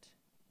that?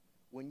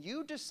 When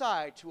you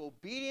decide to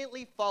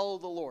obediently follow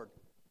the Lord,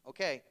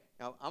 okay,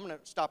 now I'm going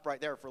to stop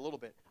right there for a little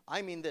bit.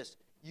 I mean this,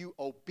 you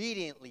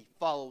obediently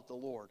follow the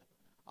Lord.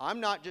 I'm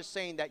not just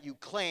saying that you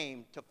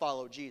claim to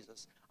follow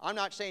Jesus. I'm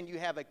not saying you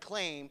have a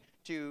claim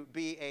to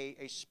be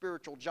a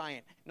spiritual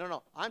giant.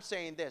 No. I'm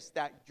saying this,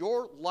 that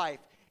your life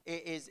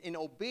is in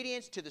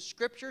obedience to the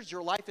Scriptures.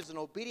 Your life is in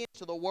obedience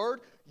to the Word.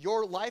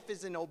 Your life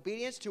is in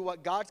obedience to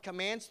what God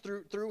commands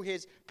through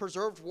His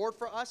preserved Word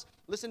for us.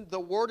 Listen, the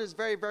Word is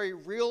very, very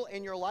real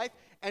in your life.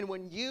 And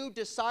when you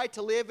decide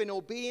to live in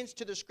obedience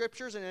to the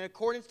Scriptures and in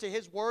accordance to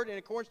His Word and in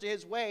accordance to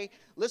His way,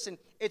 listen,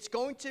 it's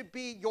going to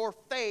be your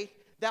faith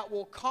that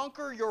will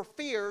conquer your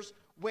fears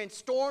when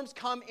storms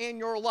come in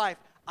your life.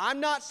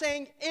 I'm not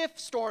saying if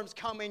storms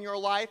come in your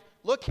life.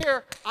 Look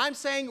here, I'm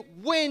saying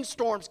when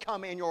storms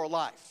come in your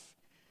life.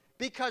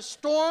 Because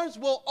storms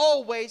will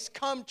always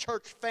come,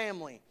 church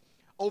family.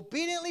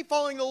 Obediently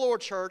following the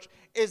Lord, church,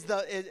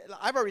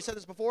 I've already said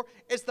this before,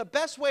 it's the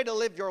best way to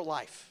live your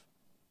life.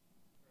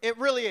 It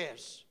really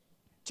is.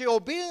 To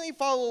obediently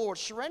follow the Lord,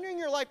 surrendering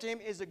your life to Him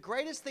is the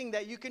greatest thing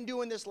that you can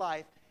do in this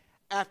life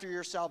after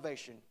your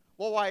salvation.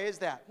 Well, why is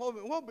that?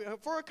 Well,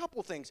 for a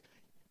couple things.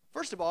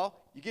 First of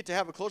all, you get to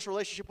have a close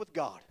relationship with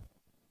God.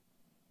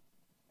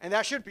 And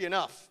that should be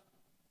enough.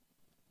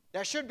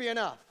 That should be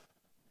enough.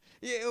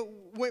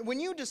 When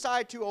you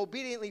decide to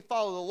obediently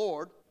follow the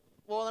Lord,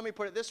 well, let me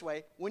put it this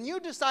way. When you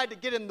decide to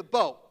get in the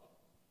boat,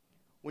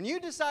 when you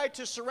decide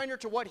to surrender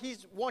to what He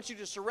wants you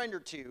to surrender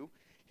to,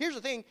 here's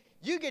the thing,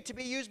 you get to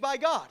be used by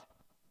God.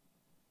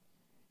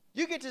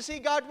 You get to see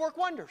God work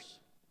wonders.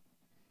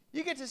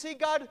 You get to see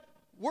God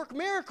work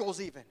miracles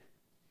even.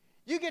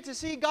 You get to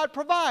see God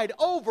provide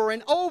over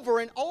and over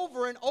and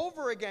over and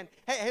over again.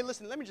 Hey,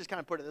 listen, let me just kind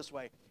of put it this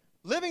way.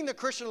 Living the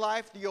Christian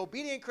life, the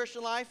obedient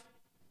Christian life,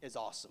 is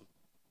awesome.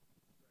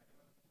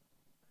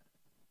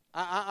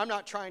 I'm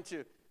not trying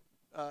to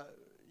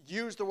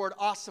use the word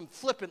awesome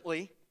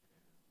flippantly.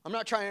 I'm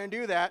not trying to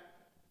do that.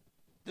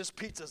 This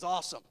pizza's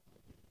awesome.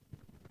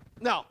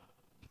 No.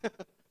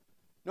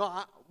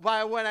 No,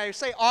 when I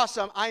say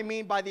awesome, I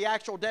mean by the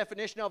actual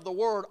definition of the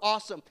word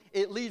awesome.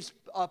 It leaves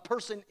a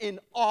person in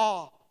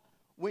awe.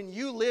 When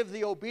you live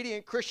the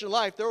obedient Christian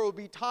life, there will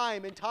be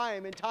time and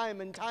time and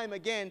time and time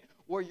again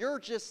where you're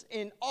just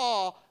in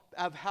awe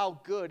of how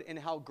good and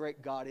how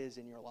great God is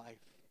in your life.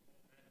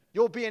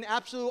 You'll be in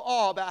absolute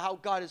awe about how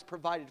God has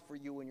provided for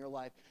you in your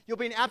life. You'll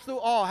be in absolute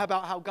awe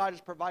about how God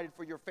has provided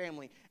for your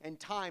family, and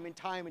time and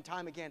time and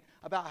time again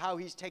about how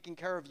He's taking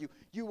care of you.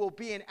 You will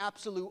be in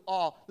absolute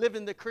awe.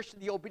 Living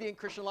the obedient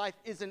Christian life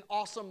is an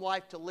awesome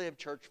life to live,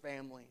 church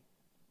family.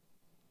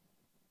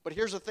 But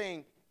here's the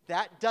thing.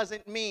 That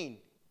doesn't mean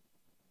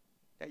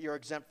that you're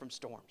exempt from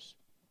storms.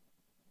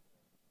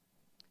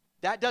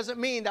 That doesn't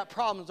mean that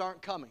problems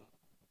aren't coming.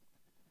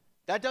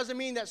 That doesn't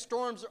mean that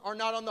storms are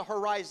not on the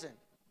horizon.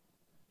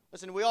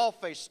 Listen, we all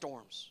face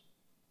storms.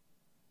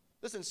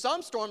 Listen,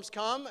 some storms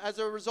come as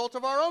a result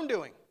of our own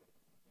doing,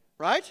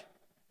 right?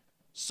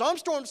 Some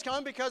storms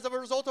come because of a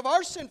result of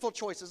our sinful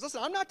choices.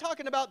 Listen, I'm not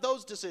talking about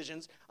those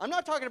decisions. I'm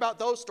not talking about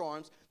those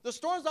storms. The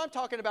storms I'm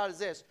talking about is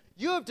this.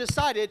 You have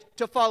decided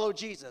to follow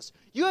Jesus.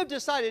 You have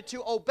decided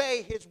to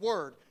obey His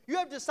word. You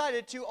have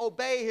decided to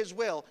obey His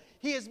will.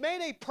 He has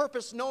made a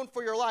purpose known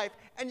for your life,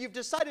 and you've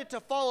decided to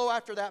follow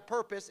after that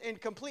purpose in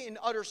complete and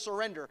utter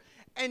surrender.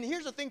 And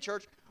here's the thing,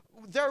 church.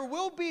 There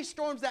will be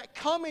storms that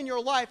come in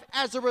your life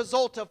as a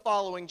result of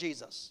following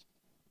Jesus.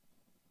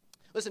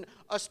 Listen,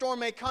 a storm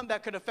may come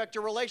that could affect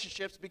your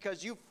relationships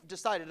because you've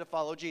decided to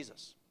follow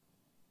Jesus.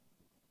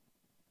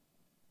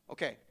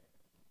 Okay.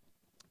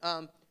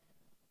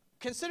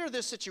 Consider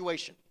this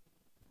situation.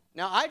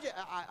 Now,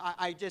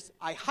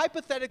 I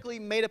hypothetically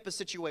made up a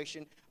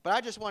situation, but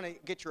I just want to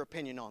get your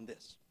opinion on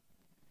this.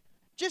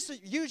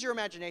 Just use your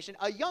imagination.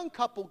 A young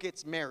couple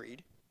gets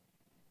married,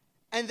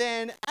 and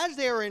then as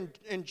they're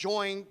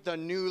enjoying the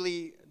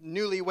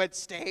newlywed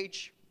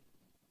stage,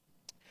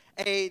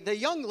 the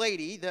young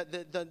lady,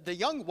 the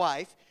young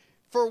wife,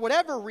 for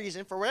whatever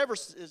reason, for whatever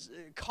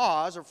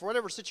cause, or for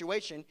whatever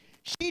situation,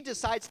 she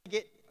decides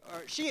to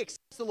she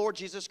accepts the Lord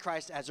Jesus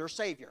Christ as her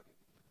Savior.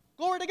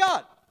 Glory to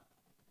God.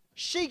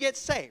 She gets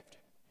saved.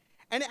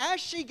 And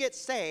as she gets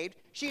saved,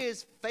 she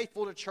is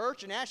faithful to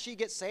church. And as she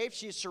gets saved,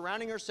 she is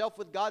surrounding herself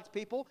with God's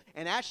people.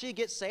 And as she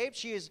gets saved,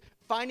 she is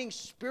finding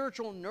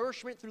spiritual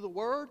nourishment through the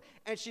Word.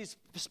 And she's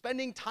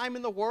spending time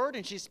in the Word.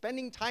 And she's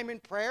spending time in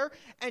prayer.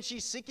 And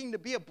she's seeking to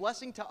be a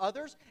blessing to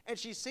others. And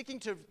she's seeking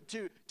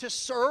to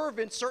serve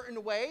in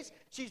certain ways.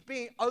 She's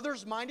being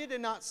others-minded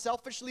and not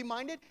selfishly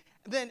minded.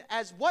 Then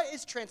as what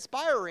is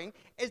transpiring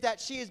is that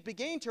she is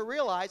beginning to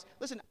realize,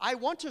 listen, I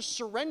want to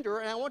surrender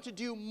and I want to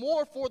do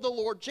more for the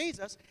Lord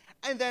Jesus.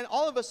 And then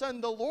all of a sudden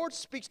the Lord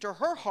speaks to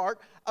her heart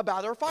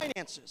about her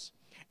finances.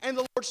 And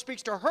the Lord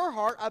speaks to her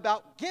heart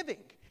about giving.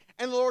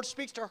 And the Lord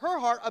speaks to her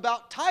heart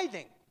about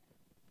tithing.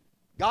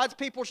 God's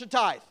people should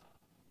tithe.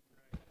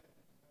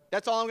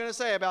 That's all I'm going to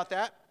say about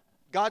that.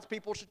 God's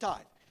people should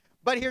tithe.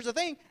 But here's the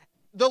thing.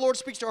 The Lord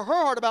speaks to her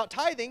heart about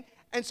tithing.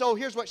 And so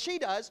here's what she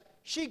does.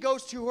 She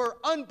goes to her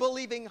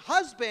unbelieving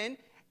husband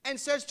and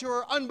says to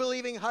her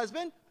unbelieving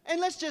husband, and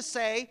let's just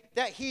say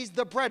that he's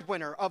the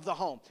breadwinner of the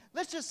home.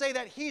 Let's just say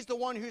that he's the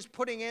one who's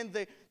putting in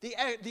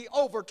the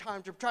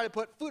overtime to try to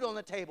put food on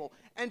the table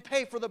and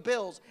pay for the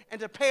bills and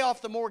to pay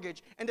off the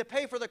mortgage and to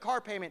pay for the car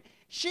payment.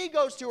 She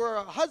goes to her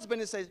husband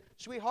and says,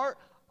 sweetheart,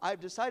 I've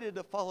decided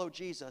to follow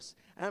Jesus,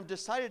 and I've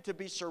decided to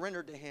be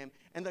surrendered to him,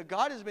 and that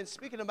God has been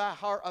speaking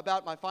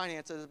about my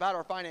finances, about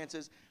our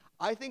finances.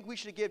 I think we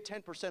should give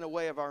 10%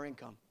 away of our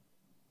income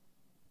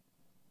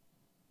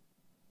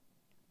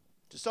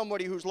to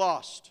somebody who's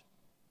lost,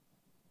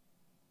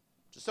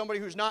 to somebody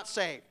who's not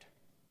saved,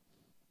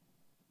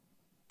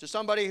 to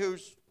somebody who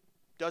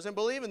doesn't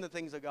believe in the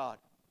things of God.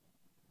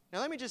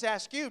 Now let me just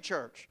ask you,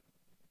 church,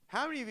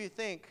 how many of you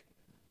think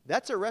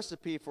that's a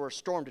recipe for a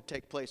storm to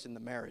take place in the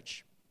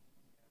marriage?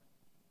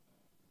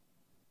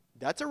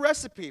 That's a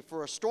recipe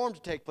for a storm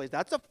to take place.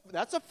 That's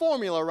a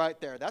formula right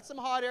there. That's some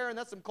hot air and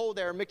that's some cold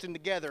air mixing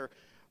together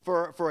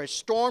for a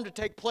storm to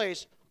take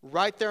place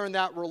right there in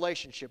that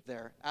relationship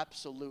there.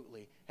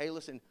 Absolutely. Hey,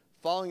 listen,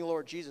 following the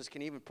Lord Jesus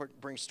can even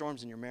bring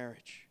storms in your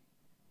marriage.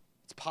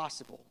 It's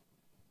possible.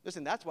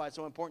 Listen, that's why it's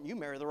so important you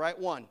marry the right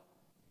one.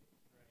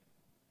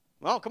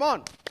 Well, come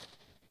on.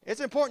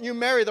 It's important you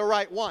marry the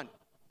right one.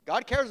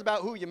 God cares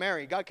about who you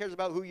marry. God cares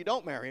about who you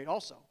don't marry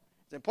also.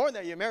 It's important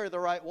that you marry the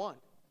right one.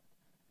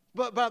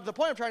 But the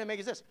point I'm trying to make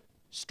is this.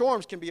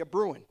 Storms can be a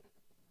brewing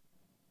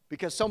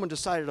because someone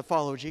decided to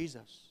follow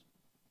Jesus.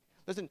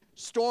 Listen,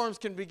 storms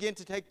can begin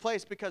to take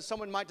place because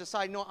someone might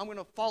decide, no, I'm going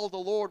to follow the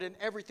Lord in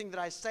everything that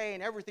I say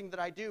and everything that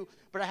I do.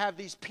 But I have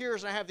these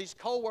peers and I have these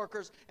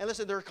coworkers, and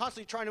listen, they're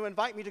constantly trying to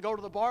invite me to go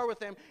to the bar with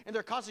them, and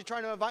they're constantly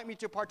trying to invite me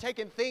to partake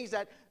in things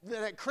that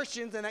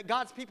Christians and that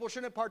God's people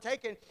shouldn't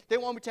partake in. They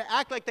want me to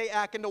act like they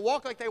act and to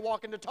walk like they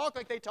walk and to talk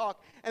like they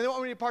talk, and they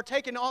want me to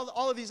partake in all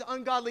of these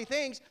ungodly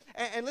things.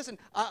 And listen,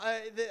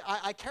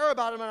 I care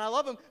about them and I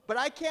love them, but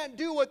I can't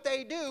do what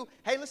they do.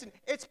 Hey, listen,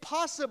 it's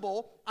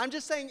possible. I'm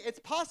just saying it's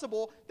possible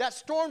that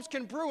storms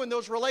can brew in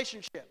those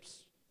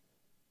relationships.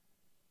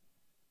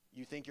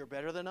 You think you're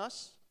better than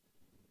us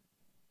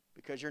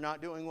because you're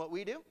not doing what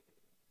we do?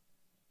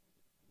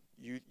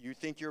 You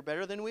think you're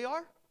better than we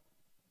are?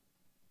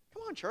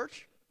 Come on,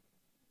 church.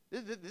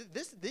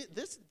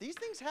 These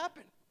things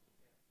happen.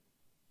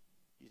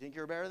 You think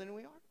you're better than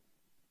we are?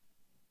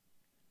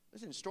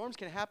 Listen, storms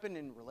can happen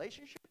in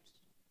relationships.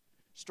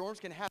 Storms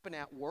can happen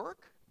at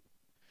work.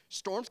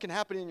 Storms can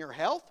happen in your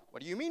health.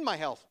 What do you mean, my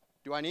health?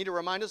 Do I need to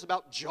remind us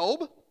about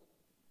Job?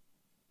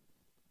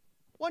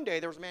 One day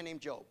there was a man named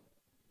Job.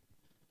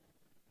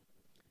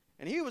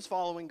 And he was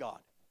following God.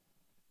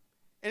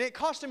 And it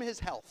cost him his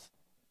health.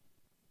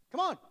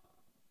 Come on.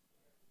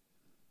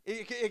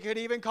 It could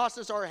even cost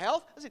us our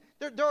health. Listen,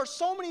 there are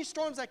so many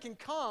storms that can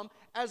come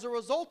as a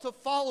result of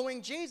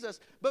following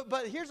Jesus.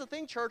 But here's the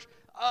thing, church.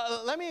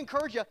 Let me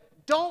encourage you.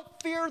 Don't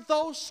fear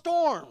those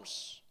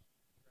storms.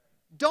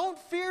 Don't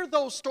fear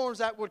those storms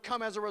that would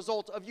come as a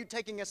result of you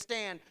taking a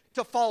stand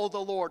to follow the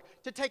Lord,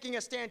 to taking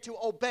a stand to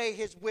obey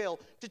His will,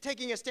 to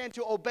taking a stand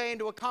to obey and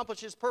to accomplish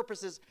His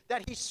purposes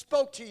that He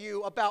spoke to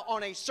you about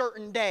on a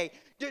certain day.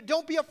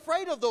 Don't be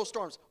afraid of those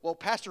storms. Well,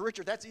 Pastor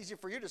Richard, that's easy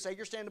for you to say.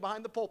 You're standing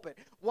behind the pulpit.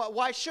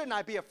 Why shouldn't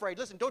I be afraid?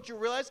 Listen, don't you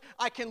realize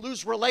I can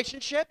lose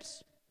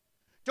relationships?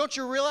 Don't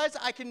you realize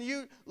I can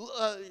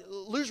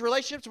lose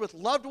relationships with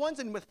loved ones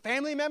and with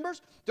family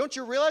members? Don't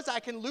you realize I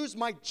can lose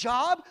my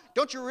job?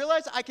 Don't you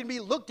realize I can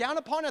be looked down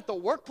upon at the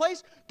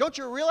workplace? Don't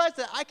you realize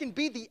that I can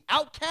be the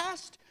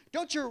outcast?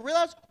 Don't you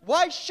realize,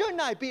 why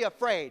shouldn't I be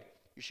afraid?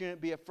 You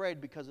shouldn't be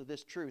afraid because of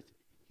this truth.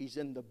 He's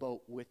in the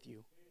boat with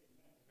you.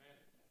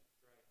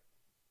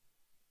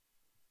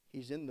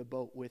 He's in the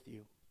boat with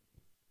you.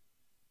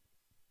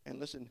 And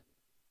listen,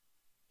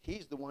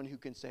 He's the one who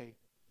can say,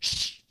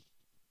 shh.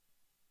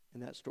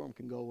 And that storm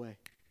can go away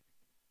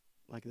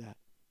like that.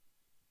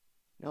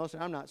 Now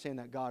listen, I'm not saying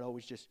that God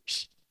always just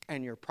shh,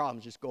 and your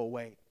problems just go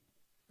away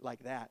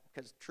like that.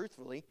 Because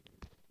truthfully,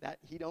 that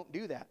He don't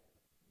do that.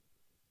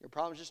 Your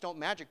problems just don't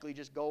magically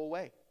just go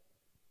away.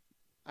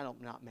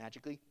 not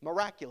magically,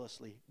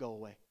 miraculously go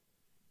away.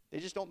 They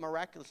just don't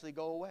miraculously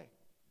go away.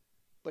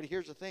 But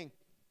here's the thing.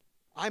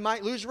 I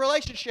might lose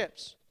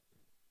relationships.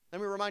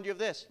 Let me remind you of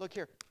this. Look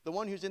here. The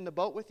one who's in the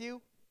boat with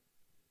you,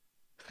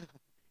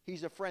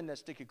 he's a friend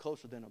that's sticking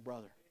closer than a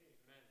brother.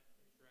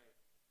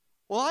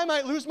 Well, I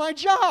might lose my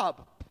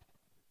job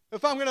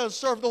if I'm going to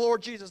serve the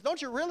Lord Jesus.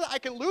 Don't you realize I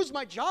can lose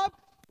my job?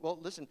 Well,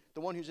 listen,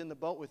 the one who's in the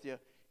boat with you,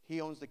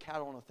 he owns the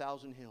cattle on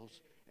 1,000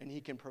 hills, and he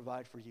can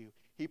provide for you.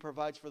 He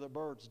provides for the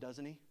birds,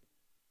 doesn't he?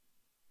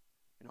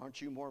 And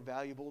aren't you more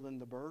valuable than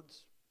the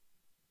birds?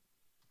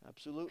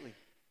 Absolutely.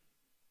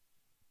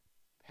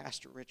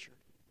 Pastor Richard,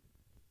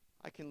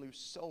 I can lose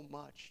so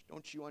much.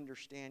 Don't you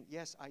understand?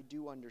 Yes, I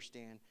do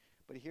understand.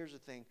 But here's the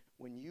thing.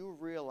 When you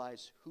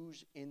realize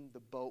who's in the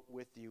boat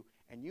with you,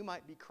 and you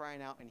might be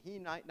crying out, and he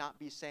might not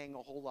be saying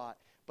a whole lot,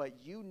 but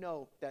you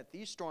know that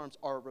these storms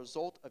are a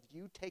result of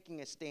you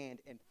taking a stand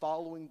and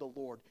following the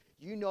Lord.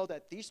 You know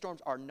that these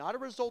storms are not a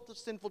result of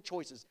sinful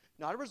choices,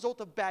 not a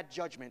result of bad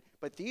judgment,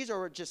 but these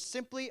are just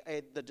simply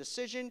the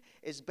decision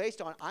is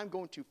based on I'm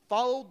going to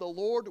follow the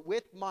Lord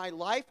with my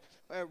life.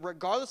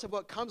 Regardless of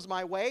what comes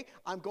my way,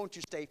 I'm going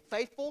to stay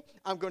faithful.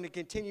 I'm going to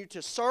continue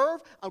to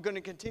serve. I'm going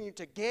to continue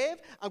to give.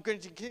 I'm going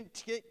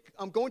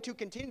to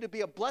continue to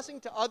be a blessing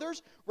to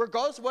others,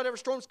 regardless of whatever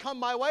storms come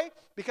my way.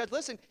 Because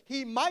listen,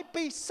 he might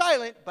be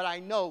silent, but I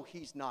know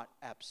he's not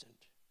absent.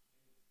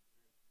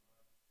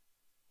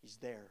 He's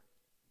there.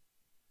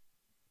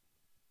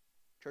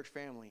 Church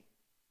family,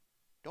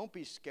 don't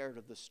be scared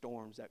of the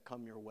storms that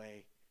come your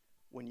way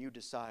when you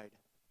decide,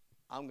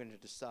 I'm going to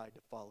decide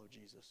to follow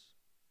Jesus.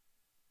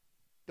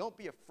 Don't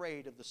be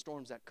afraid of the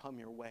storms that come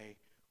your way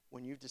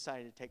when you've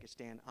decided to take a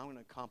stand. I'm going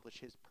to accomplish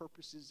his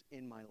purposes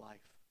in my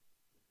life.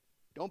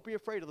 Don't be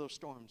afraid of those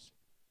storms.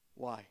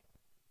 Why?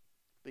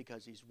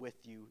 Because he's with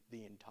you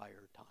the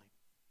entire time.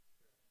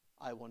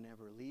 I will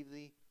never leave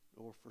thee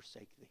nor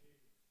forsake thee.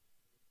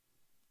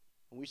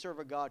 And we serve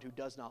a God who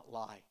does not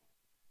lie.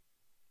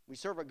 We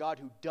serve a God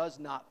who does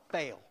not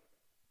fail.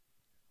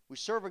 We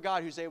serve a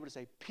God who's able to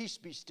say, peace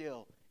be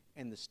still,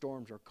 and the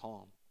storms are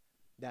calm.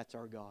 That's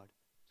our God.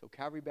 So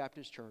Calvary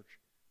Baptist Church,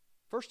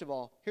 first of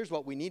all, here's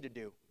what we need to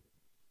do.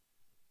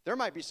 There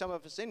might be some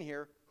of us in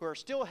here who are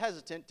still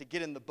hesitant to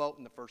get in the boat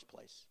in the first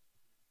place.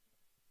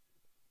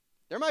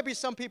 There might be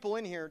some people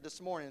in here this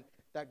morning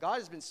that God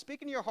has been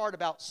speaking to your heart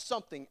about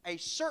something, a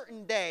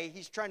certain day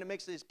he's trying to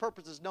make his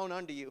purposes known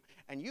unto you,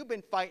 and you've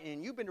been fighting,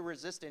 and you've been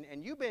resistant,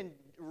 and you've been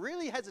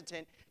really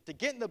hesitant to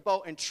get in the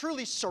boat and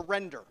truly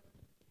surrender,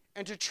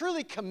 and to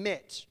truly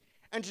commit,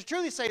 and to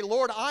truly say,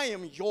 Lord, I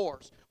am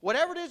yours.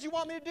 Whatever it is you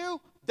want me to do,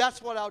 that's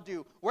what I'll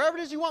do. Wherever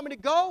it is you want me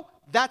to go,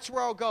 that's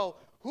where I'll go.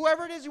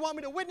 Whoever it is you want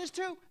me to witness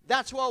to,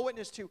 that's who I'll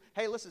witness to.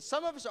 Hey, listen,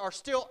 some of us are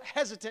still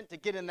hesitant to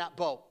get in that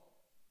boat.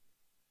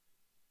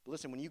 But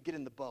listen, when you get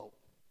in the boat,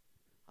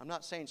 I'm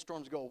not saying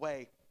storms go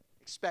away.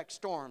 Expect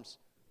storms.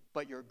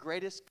 But your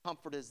greatest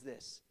comfort is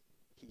this.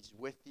 He's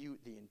with you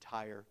the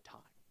entire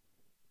time.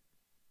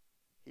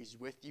 He's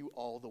with you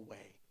all the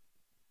way.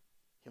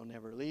 He'll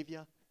never leave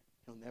you.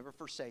 He'll never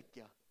forsake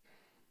you.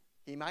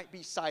 He might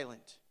be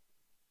silent,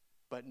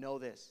 but know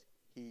this.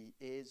 He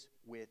is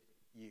with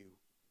you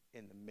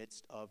in the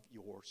midst of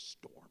your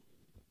storm.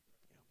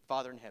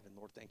 Father in heaven,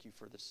 Lord, thank you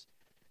for this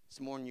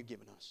morning you've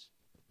given us.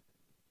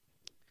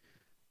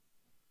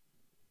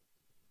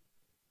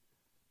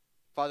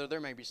 Father,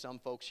 there may be some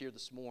folks here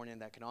this morning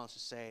that can honestly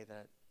say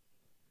that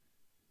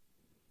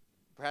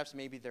perhaps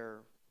maybe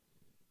their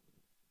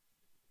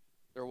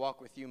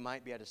walk with you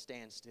might be at a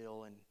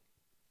standstill, and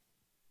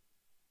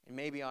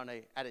maybe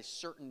at a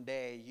certain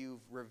day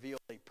you've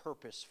revealed a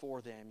purpose for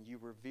them. You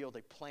revealed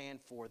a plan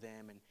for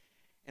them,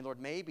 and Lord,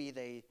 maybe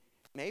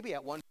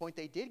at one point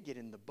they did get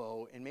in the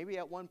boat, and maybe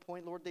at one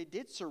point, Lord, they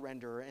did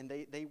surrender, and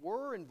they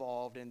were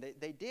involved, and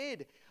they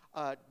did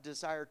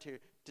desire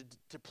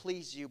to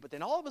please you, but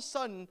then all of a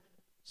sudden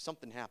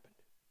something happened.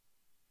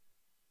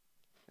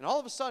 And all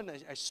of a sudden,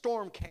 a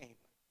storm came.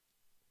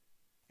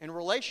 And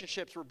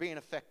relationships were being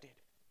affected.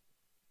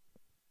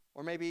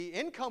 Or maybe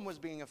income was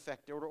being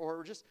affected.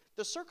 Or just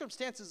the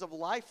circumstances of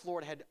life,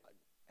 Lord, had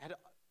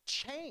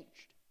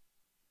changed.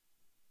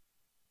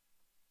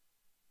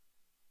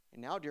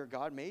 And now, dear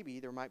God, maybe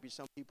there might be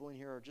some people in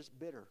here who are just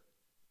bitter.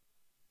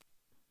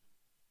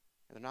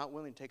 And they're not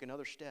willing to take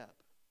another step.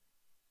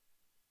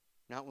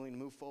 Not willing to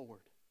move forward.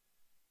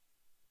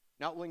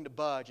 Not willing to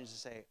budge and to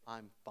say,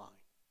 I'm fine.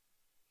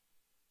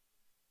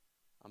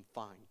 I'm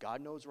fine. God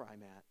knows where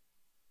I'm at.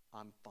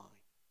 I'm fine.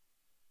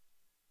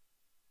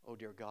 Oh,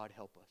 dear God,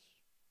 help us.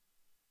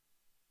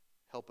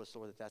 Help us,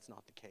 Lord, that that's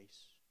not the case.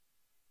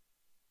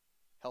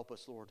 Help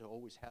us, Lord, to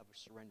always have a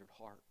surrendered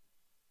heart,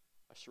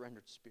 a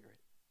surrendered spirit.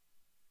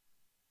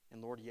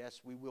 And, Lord, yes,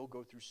 we will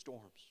go through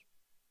storms.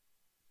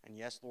 And,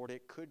 yes, Lord,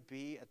 it could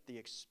be at the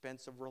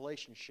expense of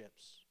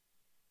relationships.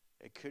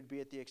 It could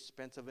be at the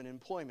expense of an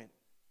employment.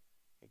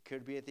 It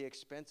could be at the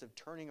expense of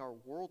turning our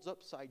worlds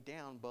upside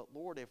down. But,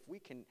 Lord, if we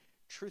can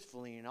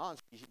truthfully and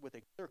honestly, with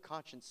a clear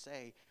conscience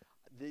say,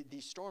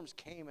 these storms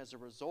came as a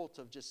result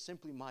of just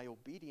simply my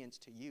obedience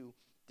to you,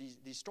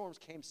 These storms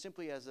came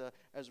simply as a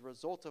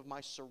result of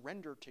my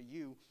surrender to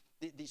you.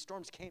 These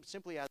storms came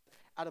simply out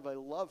of a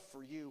love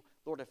for you.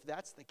 Lord, if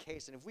that's the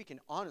case, and if we can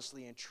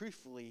honestly and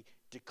truthfully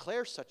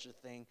declare such a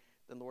thing,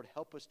 then Lord,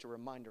 help us to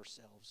remind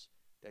ourselves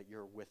that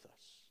you're with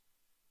us.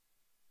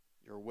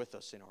 You're with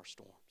us in our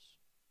storms.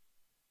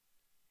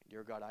 And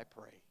dear God, I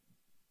pray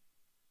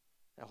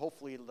that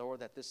hopefully, Lord,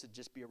 that this would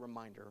just be a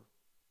reminder.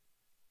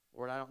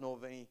 Lord, I don't know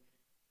of any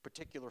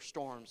particular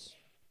storms.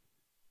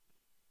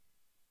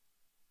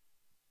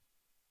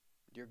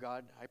 Dear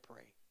God, I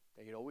pray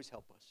that you'd always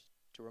help us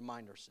to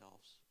remind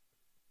ourselves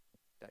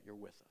that you're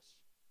with us.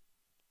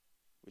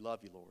 We love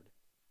you, Lord.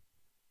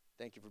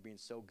 Thank you for being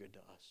so good to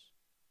us.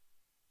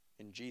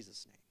 In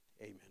Jesus'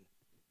 name, amen.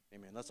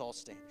 Amen. Let's all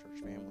stand,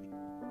 church family.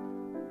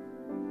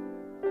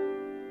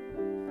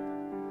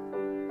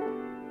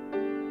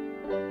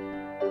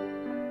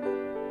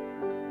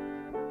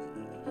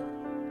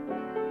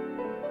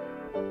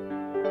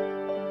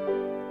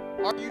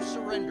 Are you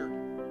surrendered?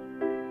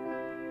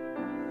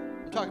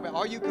 I'm talking about,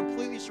 are you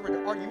completely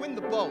surrendered? Are you in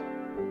the boat?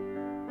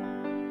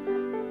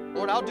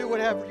 Lord, I'll do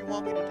whatever you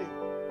want me to do.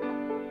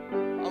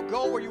 I'll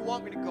go where you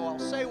want me to go. I'll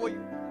say what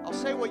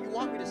you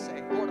want me to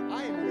say. Lord,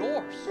 I am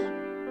yours.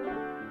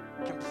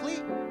 Complete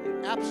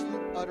and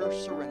absolute utter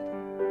surrender.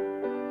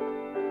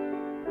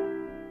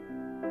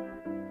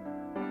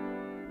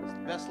 It's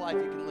the best life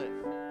you can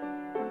live.